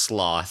embodied a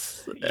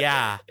sloth.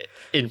 Yeah.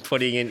 In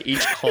putting in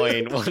each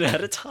coin one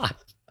at a time.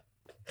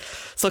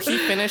 So he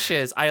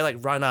finishes. I like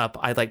run up.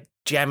 I like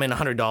jam in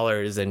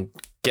 $100 and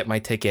get my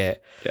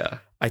ticket. Yeah.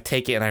 I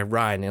take it and I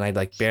run and I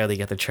like barely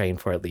get the train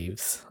before it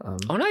leaves.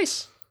 Oh,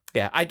 nice.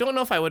 Yeah. I don't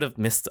know if I would have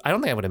missed. I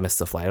don't think I would have missed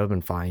the flight. I would have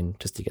been fine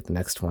just to get the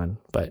next one.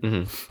 But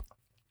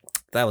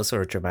that was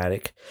sort of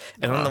dramatic.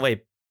 And on the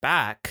way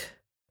back,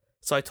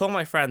 so I told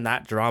my friend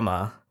that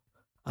drama,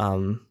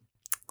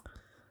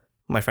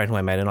 my friend who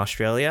I met in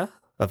Australia,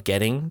 of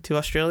getting to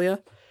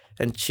Australia.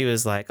 And she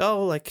was like,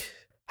 oh, like,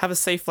 have a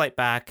safe flight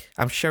back.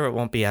 I'm sure it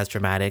won't be as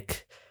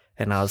dramatic.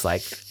 And I was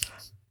like,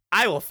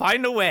 I will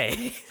find a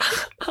way.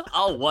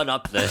 I'll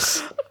one-up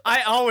this.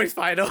 I always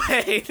find a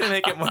way to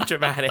make it more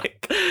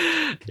dramatic.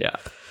 Yeah.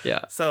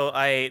 Yeah. So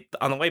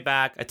on the way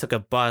back, I took a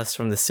bus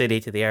from the city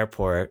to the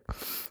airport.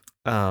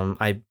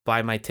 I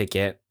buy my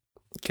ticket,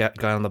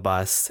 got on the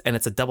bus, and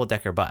it's a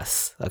double-decker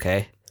bus,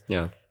 okay?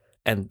 Yeah.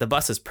 And the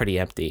bus is pretty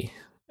empty.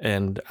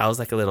 And I was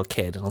like a little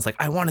kid, and I was like,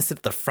 I want to sit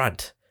at the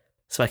front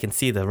so I can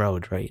see the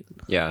road, right?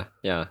 Yeah,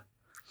 yeah.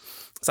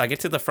 So I get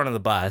to the front of the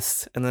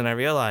bus, and then I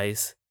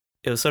realize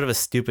it was sort of a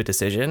stupid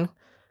decision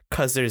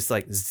because there's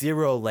like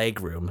 0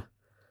 leg room.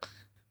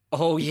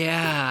 Oh,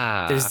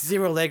 yeah. There's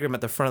 0 leg room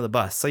at the front of the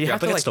bus. So you have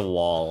to against like the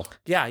wall.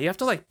 Yeah, you have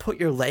to like put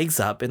your legs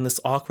up in this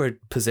awkward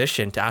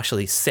position to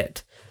actually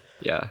sit.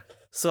 Yeah.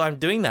 So I'm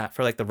doing that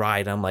for like the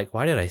ride. I'm like,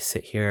 why did I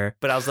sit here?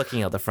 But I was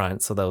looking out the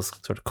front, so that was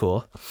sort of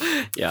cool.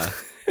 Yeah.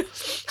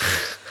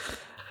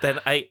 Then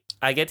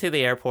I get to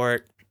the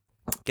airport,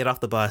 get off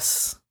the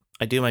bus.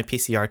 I do my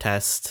PCR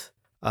test.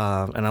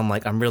 And I'm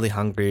like, I'm really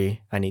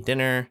hungry. I need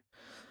dinner.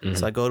 Mm-hmm.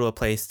 So I go to a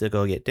place to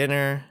go get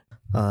dinner.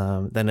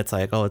 Then it's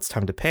like, oh, it's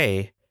time to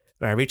pay.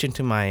 And I reach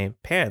into my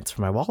pants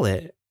for my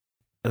wallet.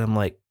 And I'm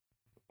like,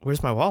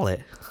 where's my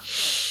wallet?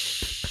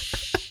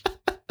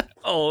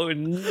 Oh,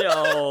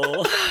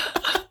 no.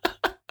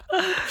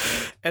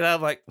 And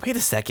I'm like, wait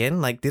a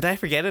second. Like, did I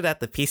forget it at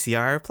the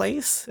PCR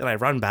place? And I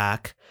run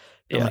back.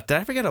 Yeah. I'm like, did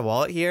I forget a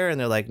wallet here? And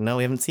they're like, no,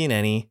 we haven't seen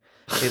any.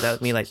 They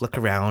let me like look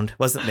around.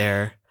 Wasn't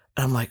there.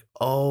 And I'm like,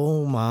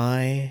 oh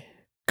my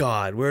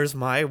God, where's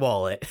my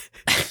wallet?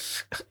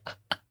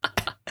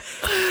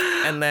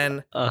 And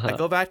then I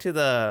go back to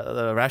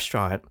the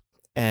restaurant,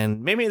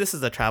 and maybe this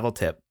is a travel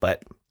tip,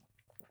 but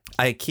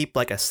I keep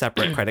like a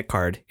separate credit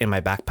card in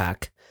my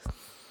backpack.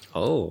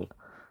 Oh.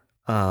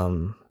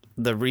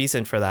 The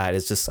reason for that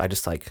is I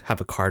just like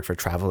have a card for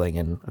traveling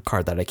and a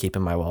card that I keep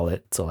in my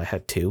wallet. So I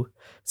had two.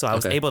 So I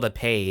was able to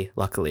pay,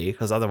 luckily,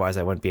 because otherwise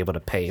I wouldn't be able to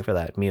pay for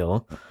that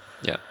meal.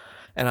 Yeah.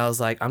 And I was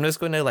like, I'm just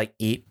going to like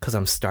eat because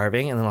I'm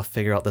starving, and then I'll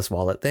figure out this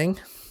wallet thing.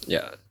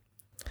 Yeah.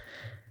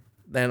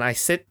 Then I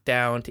sit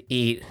down to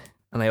eat,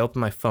 and I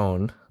open my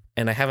phone,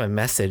 and I have a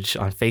message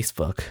on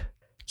Facebook.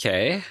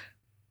 Okay.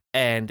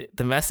 And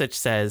the message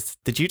says,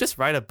 did you just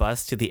ride a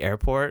bus to the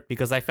airport?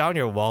 Because I found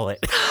your wallet.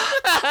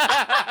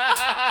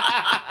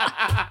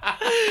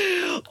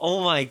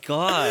 Oh my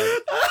God.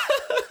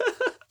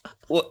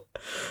 What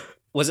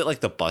was it,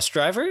 like the bus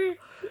driver?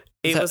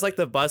 It was like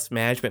the bus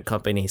management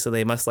company, so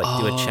they must like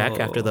do a check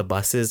after the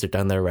buses are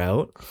done their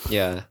route.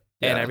 Yeah.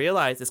 And I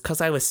realized it's because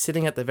I was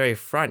sitting at the very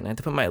front and I had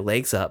to put my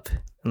legs up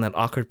in that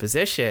awkward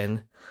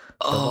position.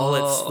 The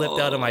wallet slipped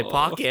out of my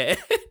pocket.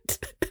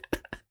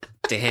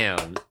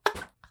 Damn.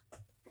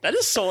 That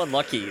is so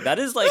unlucky. That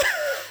is like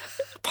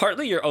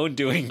partly your own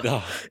doing,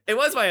 though. It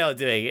was my own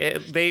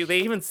doing. They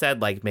even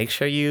said like, make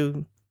sure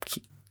you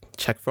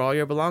check for all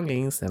your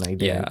belongings, and I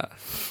did.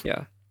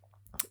 Yeah.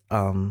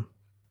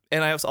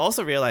 And I was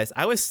also realized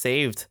I was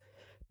saved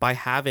by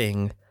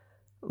having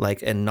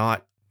like a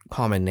not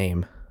common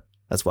name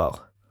as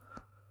well.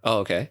 Oh,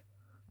 okay.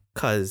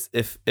 Because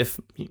if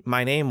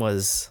my name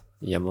was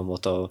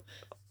Yamamoto,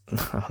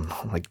 I don't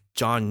know, like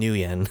John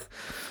Nguyen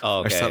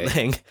or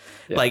something,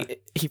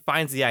 like he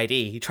finds the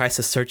ID, he tries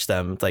to search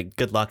them. It's like,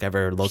 good luck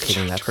ever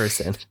locating that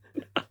person.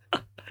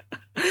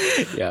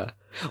 Yeah.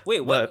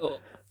 Wait, what?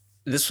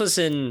 This was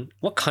in,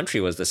 what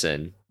country was this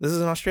in? This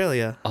is in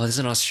Australia. Oh, this is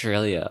in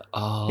Australia.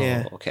 Oh,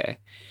 yeah. Okay.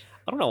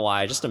 I don't know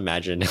why. I just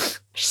imagine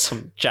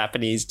some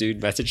Japanese dude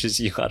messages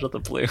you out of the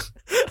blue.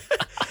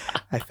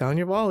 I found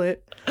your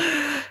wallet.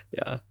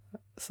 Yeah.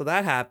 So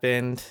that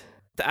happened.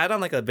 To add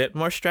on like a bit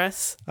more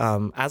stress,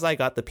 as I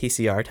got the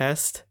PCR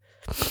test,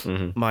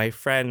 my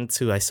friends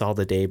who I saw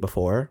the day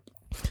before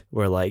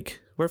were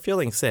like, we're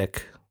feeling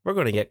sick. We're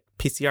going to get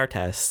PCR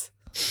tests.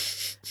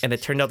 And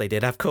it turned out they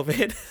did have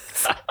COVID.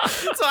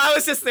 So I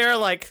was just there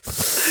like,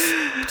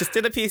 just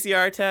did a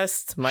PCR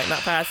test. Might not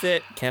pass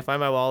it. Can't find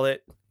my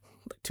wallet.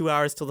 2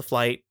 hours till the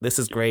flight. This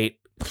is great.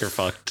 You're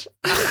fucked.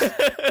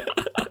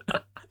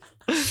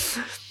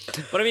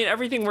 But I mean,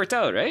 everything worked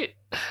out, right?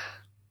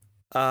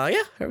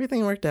 Yeah,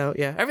 everything worked out.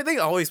 Yeah, everything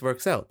always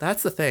works out.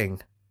 That's the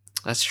thing.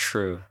 That's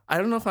true. I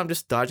don't know if I'm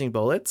just dodging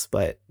bullets,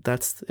 but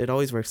it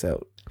always works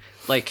out.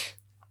 Like,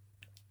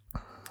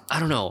 I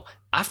don't know.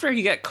 After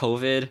you get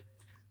COVID,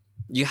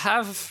 you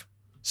have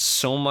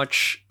so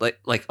much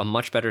like a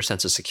much better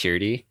sense of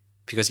security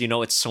because you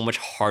know it's so much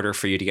harder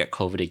for you to get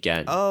COVID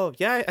again. Oh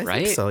yeah, I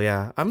think so.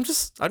 Yeah, I'm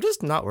just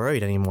not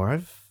worried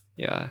anymore.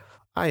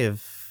 I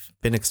have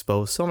been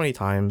exposed so many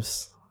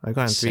times. I've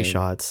gotten 3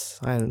 shots.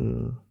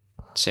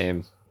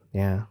 Same.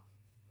 Yeah.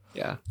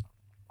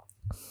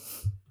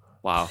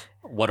 Wow,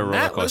 what a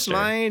roller coaster! That was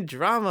my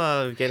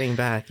drama of getting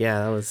back. Yeah,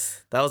 that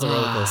was a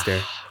roller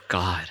coaster.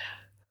 God,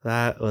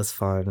 that was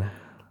fun.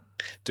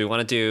 Do we want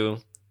to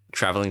do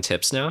traveling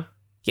tips now?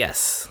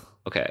 Yes.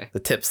 Okay. The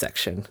tip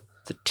section.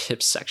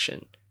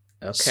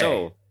 Okay.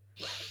 So,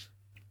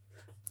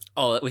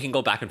 we can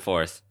go back and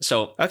forth.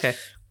 So, okay.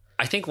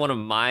 I think one of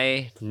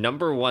my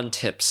number one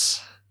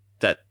tips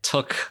that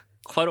took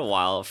quite a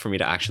while for me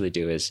to actually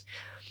do is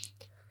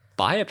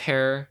buy a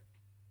pair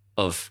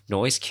of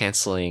noise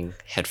canceling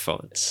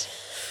headphones.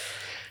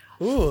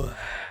 Ooh.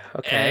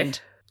 Okay.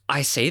 And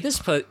I say this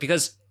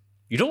because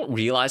you don't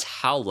realize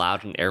how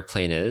loud an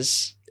airplane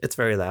is. It's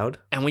very loud.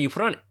 And when you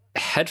put on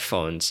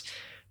headphones,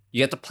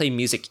 you have to play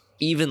music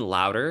even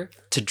louder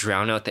to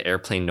drown out the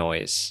airplane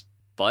noise.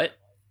 But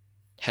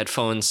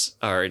headphones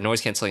or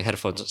noise canceling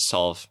headphones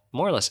solve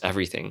more or less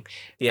everything.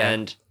 Yeah.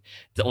 And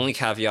the only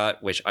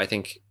caveat, which I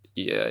think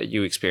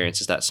you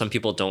experience, is that some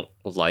people don't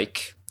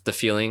like the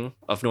feeling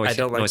of noise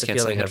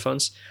canceling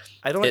headphones.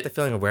 I don't like the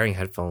feeling of wearing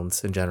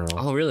headphones in general.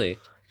 Oh, really?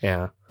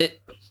 Yeah.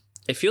 It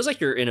feels like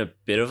you're in a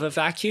bit of a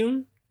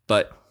vacuum,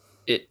 but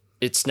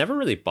it's never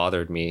really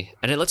bothered me,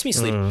 and it lets me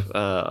sleep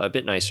a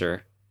bit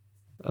nicer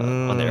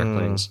on the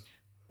airplanes.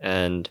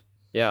 And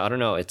yeah, I don't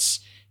know. It's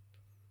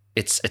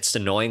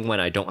annoying when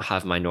I don't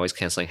have my noise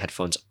canceling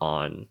headphones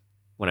on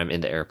when I'm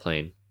in the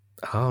airplane.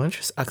 Oh,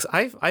 interesting.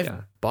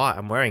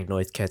 I'm wearing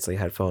noise canceling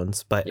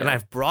headphones, and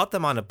I've brought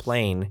them on a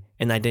plane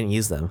and I didn't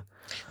use them.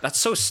 That's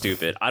so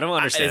stupid. I don't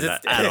understand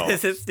that at all.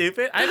 Is it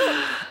stupid?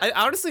 I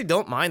honestly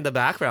don't mind the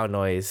background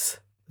noise.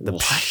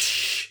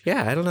 What?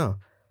 Yeah, I don't know.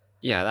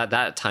 Yeah,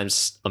 that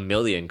times a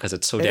million because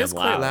it's so damn loud. It is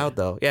quite loud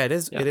though. Yeah, it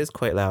is. Yeah. It is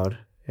quite loud.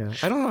 Yeah,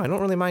 I don't know. I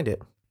don't really mind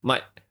it.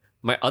 My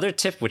other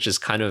tip, which is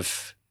kind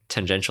of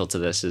tangential to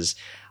this, is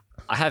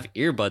I have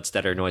earbuds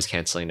that are noise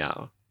canceling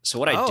now. So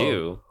what I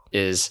do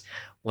is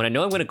when I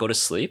know I'm going to go to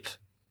sleep,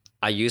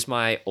 I use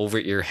my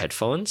over-ear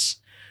headphones.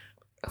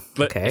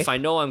 But if I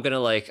know I'm going to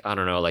like, I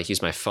don't know, like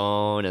use my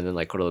phone and then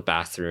like go to the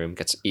bathroom,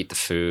 eat the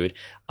food,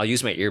 I'll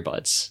use my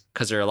earbuds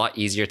because they're a lot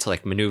easier to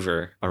like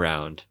maneuver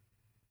around.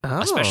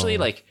 Especially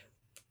like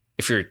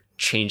if you're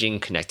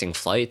connecting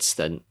flights,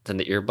 then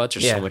the earbuds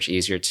are so much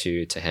easier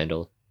to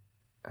handle.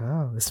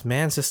 Oh, this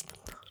man's just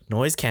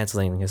noise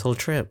canceling his whole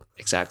trip.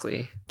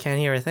 Exactly. Can't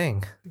hear a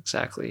thing.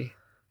 Exactly.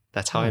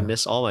 That's how I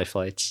miss all my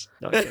flights.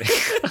 No, I'm kidding.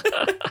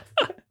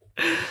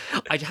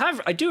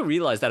 I do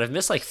realize that I've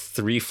missed like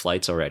 3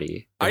 flights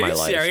already in my life.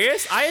 Are you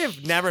serious? I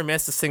have never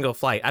missed a single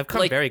flight. I've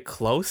come very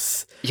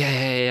close.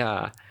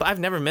 Yeah. But I've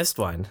never missed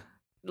one.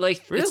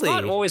 Like, really? It's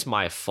not always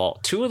my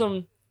fault. 2 of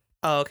them.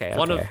 Oh, okay.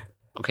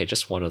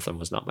 Just one of them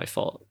was not my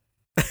fault.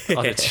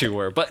 Other 2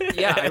 were. But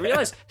yeah, I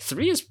realized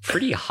 3 is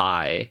pretty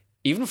high.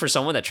 Even for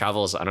someone that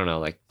travels, I don't know,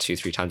 like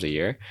 2-3 times a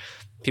year.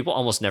 People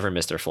almost never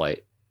miss their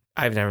flight.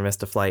 I've never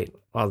missed a flight,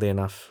 oddly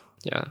enough.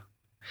 Yeah.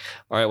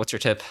 All right, what's your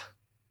tip?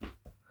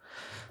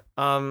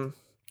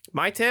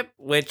 My tip,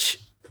 which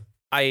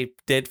I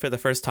did for the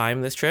first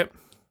time this trip,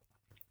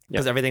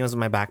 because everything was in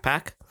my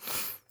backpack,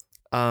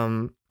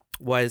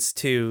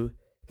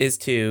 is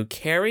to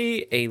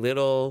carry a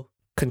little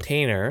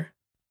container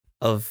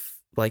of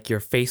like your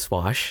face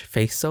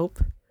soap,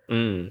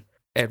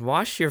 and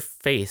wash your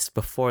face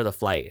before the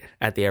flight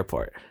at the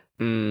airport.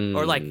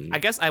 Or like, I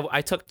guess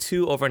I took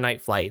 2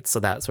 overnight flights, so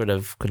that sort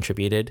of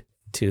contributed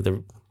to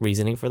the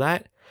reasoning for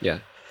that. Yeah.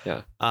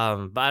 But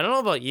I don't know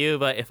about you,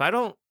 but if I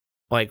don't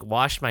like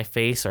wash my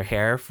face or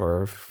hair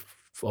for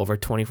over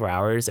 24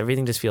 hours,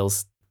 everything just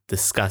feels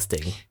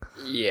disgusting.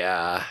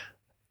 Yeah.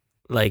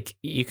 Like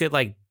you could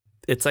like,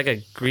 it's like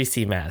a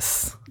greasy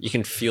mess. You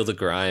can feel the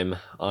grime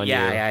on you.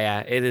 Yeah.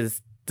 It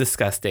is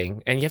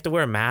disgusting. And you have to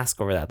wear a mask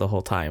over that the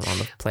whole time on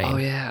the plane. Oh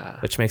yeah.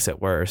 Which makes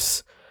it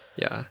worse.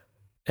 Yeah.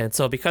 And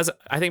so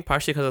I think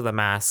partially because of the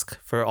mask,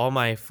 for all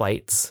my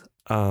flights,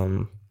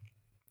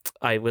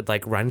 I would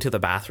like run to the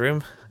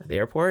bathroom at the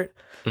airport.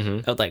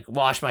 I would like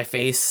wash my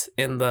face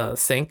in the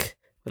sink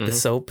with the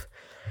soap.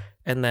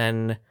 And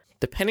then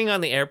depending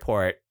on the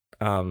airport,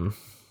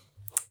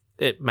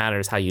 it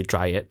matters how you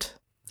dry it.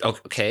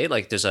 Okay,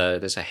 like there's a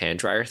hand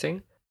dryer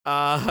thing?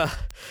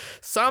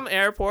 Some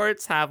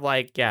airports have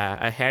like,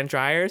 a hand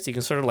dryer, so you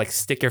can sort of like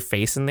stick your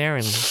face in there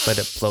and let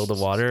it blow the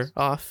water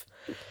off.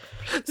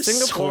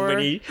 Singapore,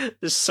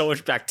 there's so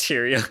much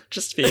bacteria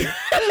just being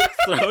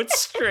thrown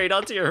straight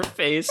onto your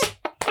face.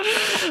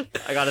 I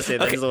gotta say,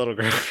 that is a little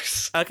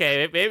gross.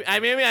 Okay, maybe I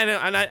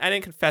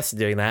didn't confess to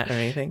doing that or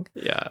anything.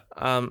 Yeah.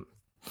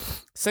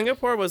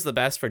 Singapore was the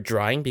best for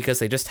drying because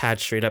they just had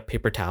straight up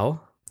paper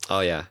towel.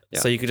 Oh yeah.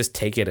 So you could just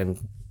take it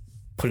and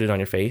put it on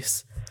your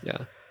face.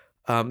 Yeah.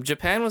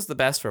 Japan was the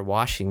best for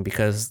washing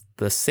because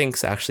the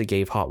sinks actually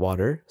gave hot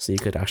water, so you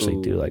could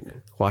actually do like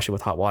wash it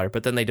with hot water.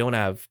 But then they don't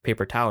have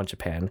paper towel in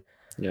Japan.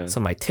 Yeah. So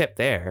my tip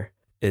there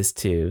is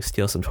to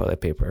steal some toilet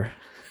paper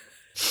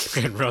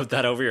and rub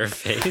that over your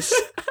face.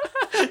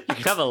 You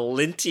can have a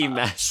linty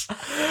mess.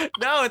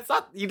 No, it's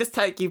not. You just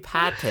you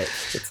pat it.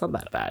 It's not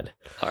that bad.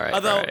 All right.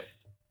 Although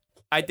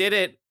I did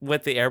it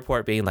with the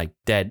airport being like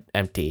dead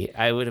empty.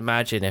 I would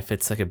imagine if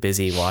it's like a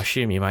busy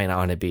washroom, you might not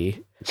want to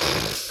be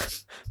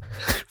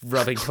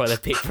rubbing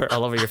toilet paper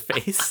all over your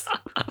face.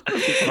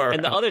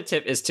 And the other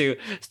tip is to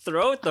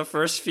throw the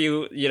first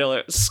few,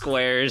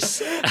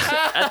 squares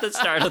at the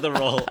start of the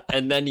roll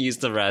and then use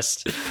the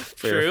rest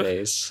for your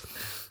face.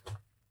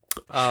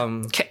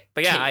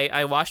 But yeah,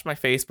 I washed my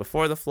face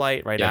before the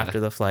flight, after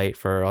the flight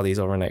for all these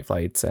overnight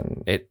flights,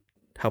 and it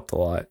helped a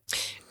lot.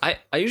 I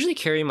usually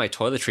carry my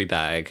toiletry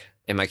bag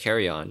in my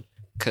carry-on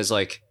because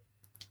like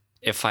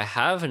if I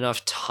have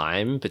enough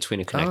time between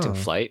a connecting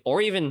flight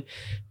or even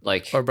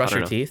like or brush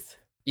your teeth.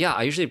 Yeah,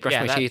 I usually brush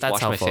my teeth, wash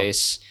helpful. My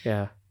face.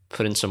 Yeah.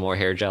 Put in some more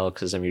hair gel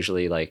because I'm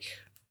usually like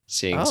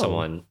seeing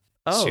someone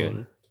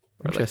soon.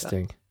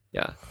 Interesting.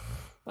 Like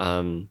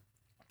yeah.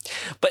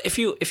 But if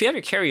you have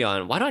your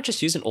carry-on, why not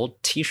just use an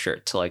old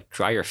t-shirt to like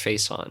dry your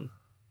face on?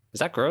 Is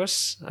that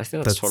gross? I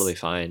think that's totally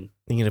fine.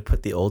 You're gonna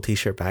put the old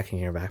t-shirt back in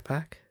your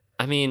backpack?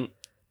 I mean,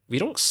 we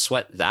don't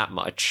sweat that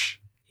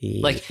much.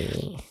 Like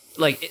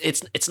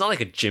it's not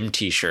like a gym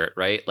t-shirt,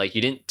 right? Like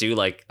you didn't do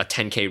like a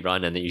 10K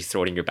run and then you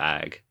throw it in your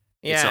bag.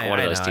 Yeah, it's not one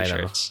of those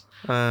t-shirts.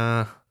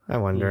 I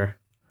wonder.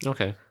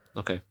 Okay.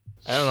 I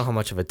don't know how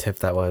much of a tip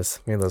that was.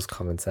 Maybe that was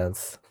common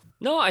sense.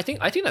 No, I think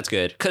that's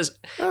good because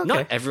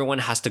not everyone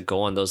has to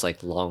go on those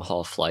like long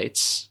haul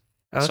flights.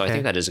 Okay. So I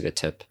think that is a good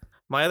tip.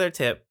 My other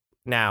tip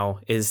now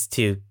is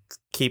to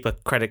keep a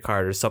credit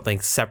card or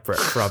something separate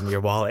from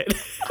your wallet.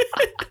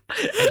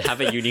 And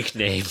have a unique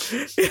name.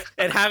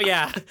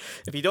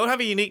 If you don't have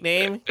a unique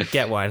name,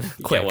 get one.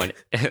 Quick. Get one.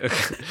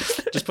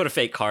 Just put a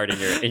fake card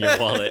in your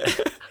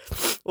wallet.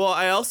 Well,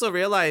 I also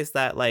realized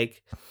that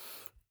like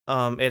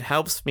it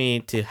helps me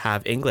to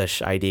have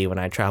English ID when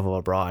I travel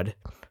abroad.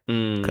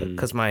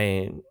 Because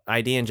my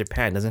ID in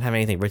Japan doesn't have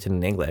anything written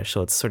in English,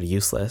 so it's sort of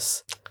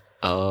useless.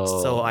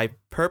 Oh. So I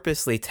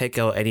purposely take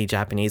out any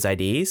Japanese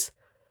IDs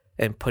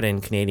and put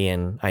in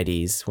Canadian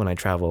IDs when I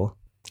travel.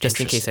 Just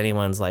in case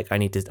anyone's like, I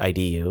need to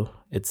ID you.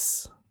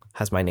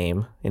 Has my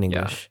name in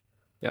English.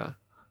 Yeah.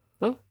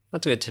 Well,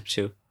 that's a good tip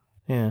too.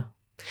 Yeah.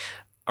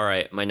 All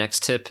right. My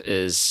next tip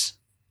is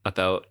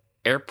about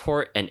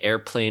airport and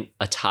airplane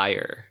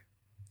attire.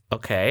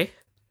 Okay.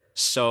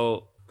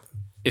 So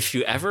if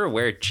you ever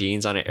wear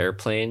jeans on an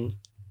airplane,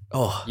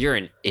 you're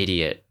an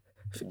idiot.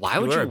 Why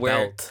would you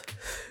wear a belt?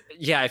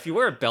 Yeah, if you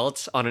wear a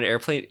belt on an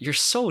airplane, you're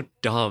so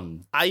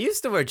dumb. I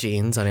used to wear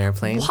jeans on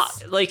airplanes.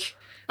 What? Like,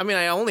 I mean,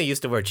 I only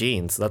used to wear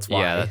jeans. That's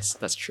why. Yeah,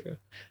 that's true.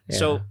 Yeah.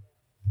 So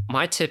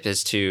my tip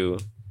is to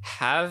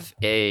have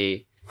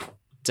a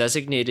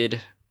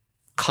designated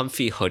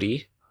comfy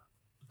hoodie,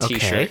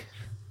 t-shirt,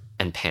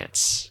 and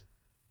pants.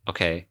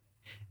 Okay.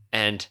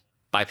 And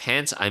by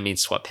pants, I mean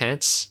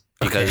sweatpants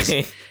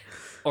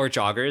or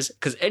joggers,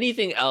 because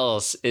anything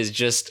else is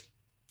just,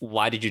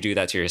 why did you do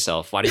that to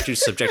yourself? Why did you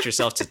subject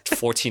yourself to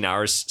 14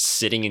 hours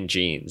sitting in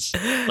jeans?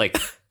 Like,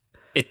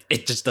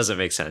 it just doesn't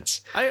make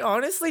sense. I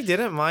honestly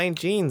didn't mind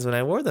jeans when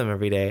I wore them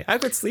every day. I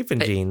could sleep in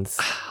jeans.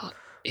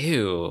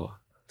 Ew.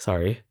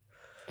 Sorry.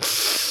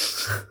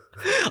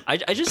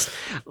 I just,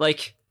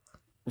 like,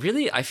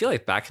 really, I feel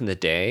like back in the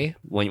day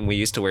when we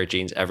used to wear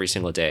jeans every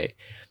single day,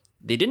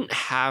 they didn't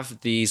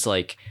have these,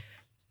 like,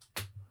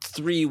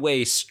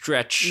 three-way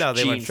stretch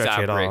jean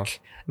fabric.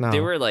 No. They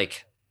were,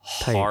 like,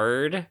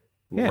 hard,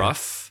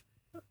 rough,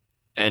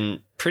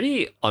 and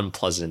pretty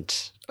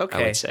unpleasant, I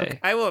would say.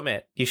 I will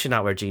admit, you should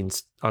not wear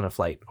jeans on a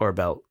flight or a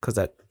belt because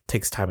that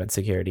takes time at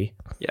security.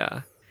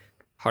 Yeah.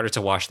 Harder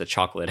to wash the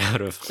chocolate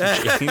out of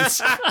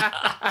jeans.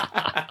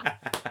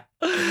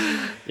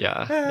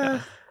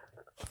 Yeah.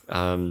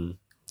 And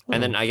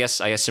then I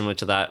guess similar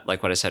to that,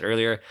 like what I said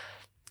earlier,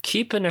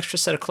 keep an extra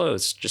set of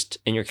clothes just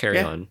in your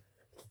carry-on.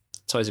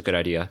 It's always a good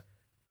idea.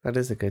 That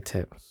is a good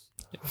tip.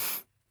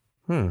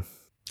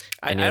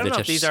 I don't know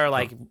if these are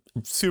like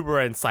super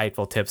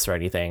insightful tips or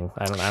anything.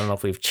 I don't know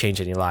if we've changed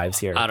any lives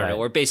here. I don't know.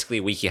 We're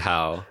basically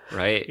WikiHow,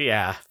 right?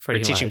 Yeah, pretty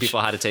much. We're teaching people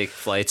how to take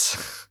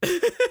flights.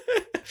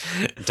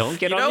 Don't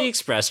get on the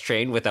express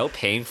train without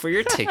paying for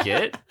your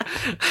ticket.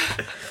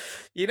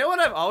 You know what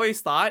I've always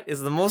thought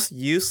is the most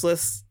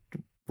useless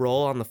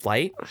role on the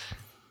flight?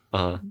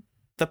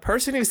 The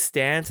person who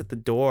stands at the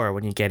door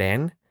when you get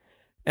in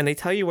and they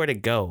tell you where to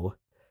go.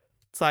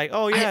 It's like,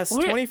 oh, yes,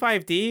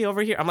 25D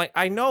over here. I'm like,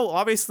 I know,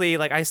 obviously,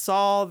 like, I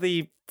saw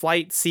the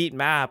flight seat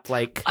map.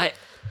 Like, I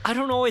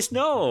don't always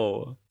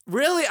know.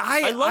 Really?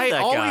 I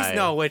always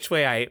know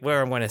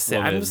where I'm going to sit.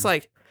 Woman. I'm just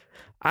like,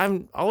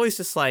 I'm always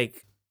just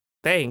like,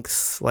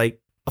 thanks. Like,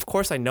 of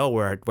course I know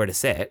where to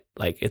sit.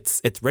 Like,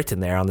 it's written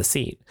there on the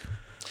seat.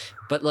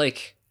 But,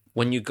 like,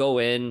 when you go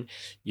in,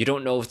 you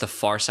don't know if the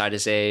far side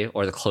is A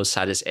or the close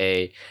side is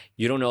A.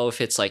 You don't know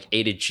if it's, like,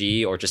 A to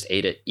G or just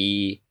A to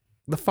E.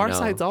 The far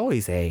side's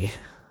always A.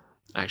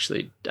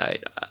 Actually,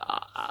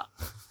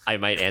 I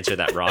might answer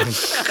that wrong.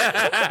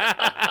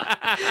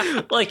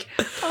 Like,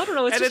 I don't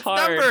know. It's just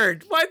hard.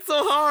 Numbered. Why's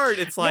so hard?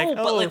 It's like,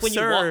 when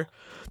sir,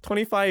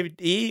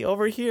 25E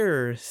over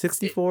here,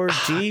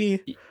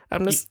 64G. I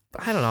don't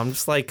know. I'm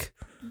just like,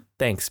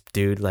 thanks,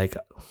 dude. Like,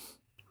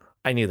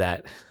 I knew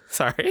that.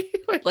 Sorry.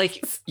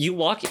 Like, you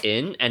walk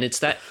in and it's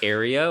that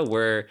area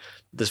where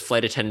the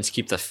flight attendants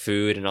keep the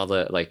food and all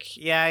the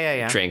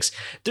drinks.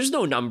 There's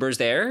no numbers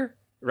there,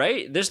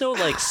 right? There's no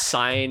like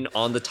sign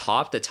on the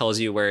top that tells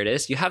you where it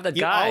is. You have that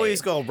guy. You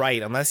always go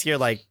right unless you're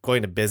like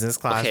going to business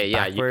class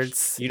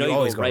backwards. You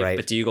always go right,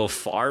 but do you go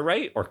far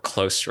right or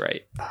close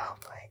right? Oh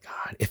my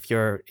god. If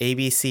you're A,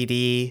 B, C,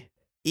 D,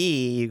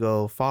 E, you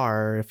go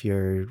far. If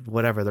you're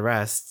whatever the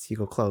rest, you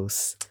go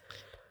close.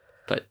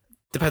 But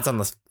depends on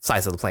the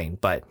size of the plane,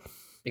 but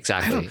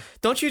exactly.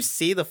 Don't you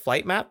see the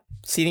flight map,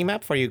 seating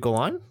map before you go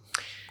on?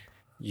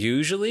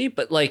 Usually,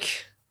 but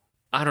like,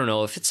 I don't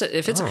know if it's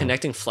a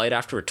connecting flight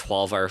after a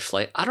 12-hour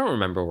flight. I don't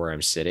remember where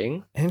I'm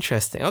sitting.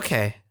 Interesting.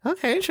 Okay.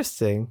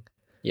 Interesting.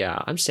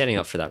 Yeah, I'm standing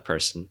up for that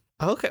person.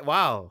 Okay.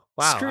 Wow.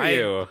 Screw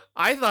you.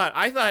 I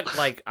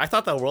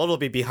thought the world would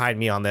be behind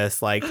me on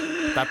this. Like,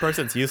 that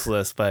person's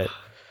useless, but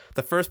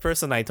the first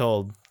person I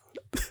told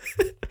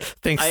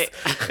thinks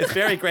is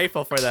very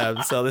grateful for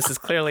them. So this is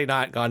clearly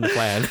not gone to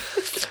plan.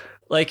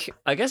 Like,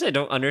 I guess I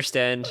don't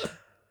understand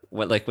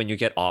what, like, when you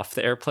get off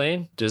the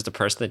airplane, there's the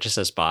person that just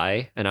says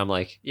bye, and I'm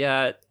like,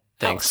 yeah,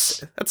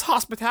 thanks. That's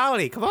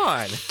hospitality. Come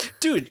on,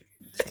 dude.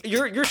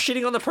 You're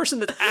shitting on the person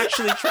that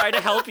actually tried to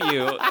help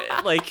you.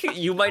 Like,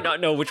 you might not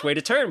know which way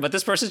to turn, but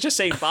this person's just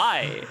saying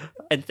bye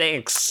and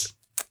thanks.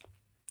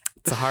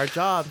 It's a hard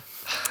job.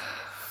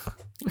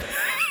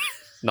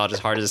 not as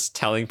hard as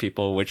telling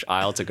people which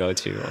aisle to go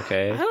to.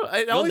 Okay,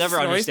 you'll never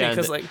understand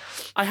because like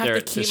I have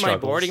to keep my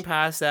boarding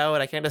pass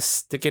out. I can't just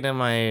stick it in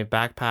my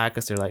backpack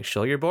because they're like,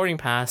 show your boarding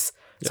pass.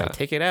 So I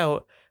take it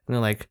out and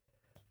they're like,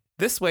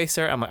 this way,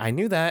 sir. I'm like, I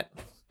knew that.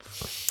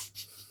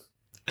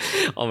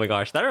 Oh my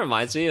gosh, that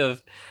reminds me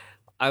of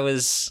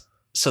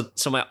so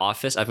my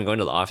office. I've been going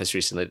to the office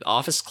recently. The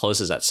office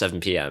closes at 7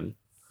 p.m.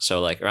 So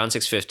like around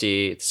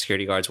 6:50, the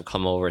security guards will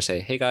come over and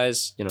say, "Hey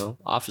guys,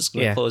 office is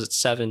gonna close at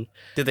 7."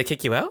 Did they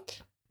kick you out?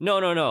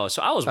 No.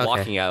 So I was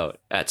walking out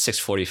at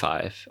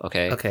 6:45.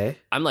 Okay.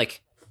 I'm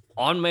like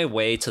on my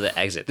way to the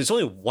exit. There's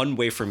only one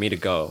way for me to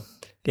go.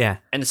 Yeah.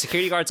 And the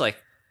security guard's like,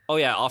 "Oh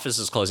yeah, office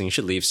is closing. You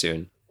should leave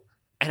soon."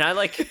 And I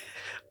like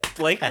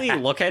blankly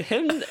look at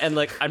him and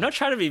like I'm not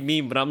trying to be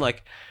mean, but I'm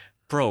like,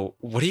 bro,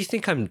 what do you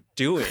think I'm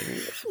doing?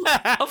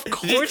 Of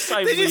course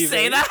I'm leaving. Did you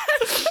say that?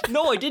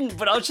 No, I didn't.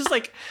 But I was just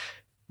like,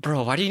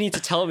 bro, why do you need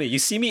to tell me? You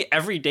see me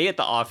every day at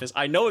the office.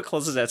 I know it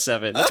closes at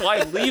 7. That's why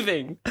I'm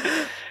leaving.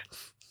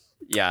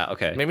 Yeah,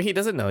 okay. Maybe he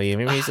doesn't know you.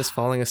 Maybe he's just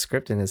following a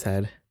script in his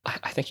head.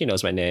 I think he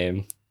knows my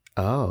name.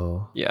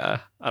 Oh.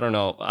 Yeah, I don't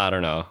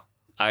know.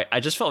 I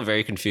just felt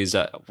very confused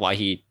at why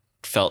he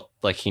felt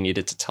like he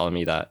needed to tell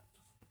me that.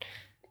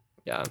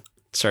 Yeah.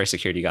 Sorry,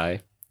 security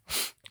guy.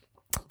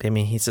 I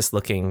mean, he's just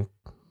looking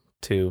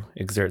to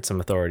exert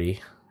some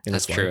authority in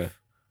his life. That's true.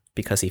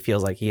 Because he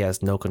feels like he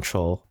has no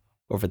control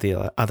over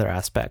the other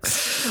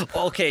aspects.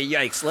 Okay,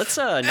 yikes. Let's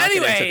not get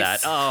into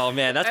that. Oh,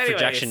 man, that's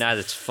projection at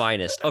its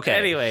finest. Okay.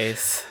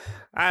 Anyways,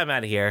 I'm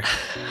out of here.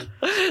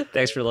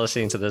 Thanks for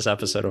listening to this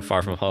episode of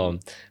Far From Home.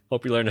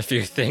 Hope you learned a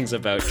few things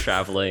about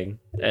traveling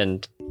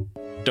and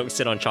don't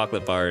sit on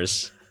chocolate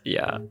bars.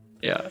 Yeah.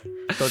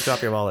 Don't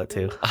drop your wallet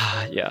too.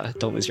 Yeah,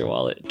 don't lose your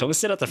wallet. Don't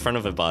sit at the front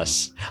of a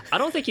bus. I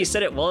don't think you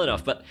said it well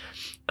enough, but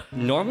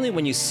normally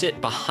when you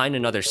sit behind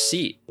another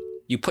seat,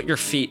 you put your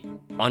feet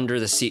under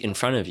the seat in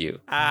front of you.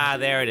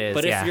 There it is.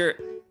 But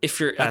if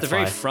you're at the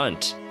very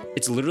front,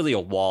 it's literally a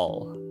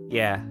wall.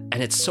 Yeah.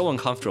 And it's so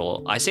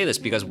uncomfortable. I say this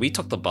because we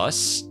took the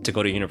bus to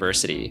go to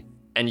university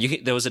and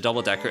there was a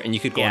double decker and you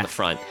could go in the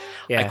front.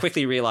 Yeah. I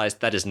quickly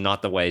realized that is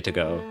not the way to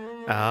go.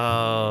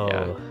 Oh.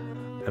 Yeah.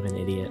 I'm an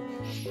idiot.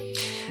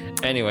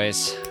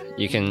 Anyways,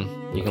 you can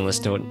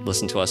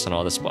listen to us on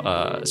all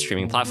the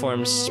streaming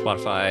platforms: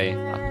 Spotify,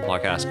 Apple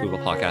Podcasts, Google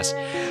Podcasts.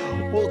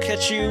 We'll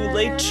catch you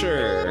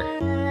later.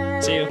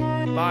 See you.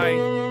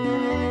 Bye.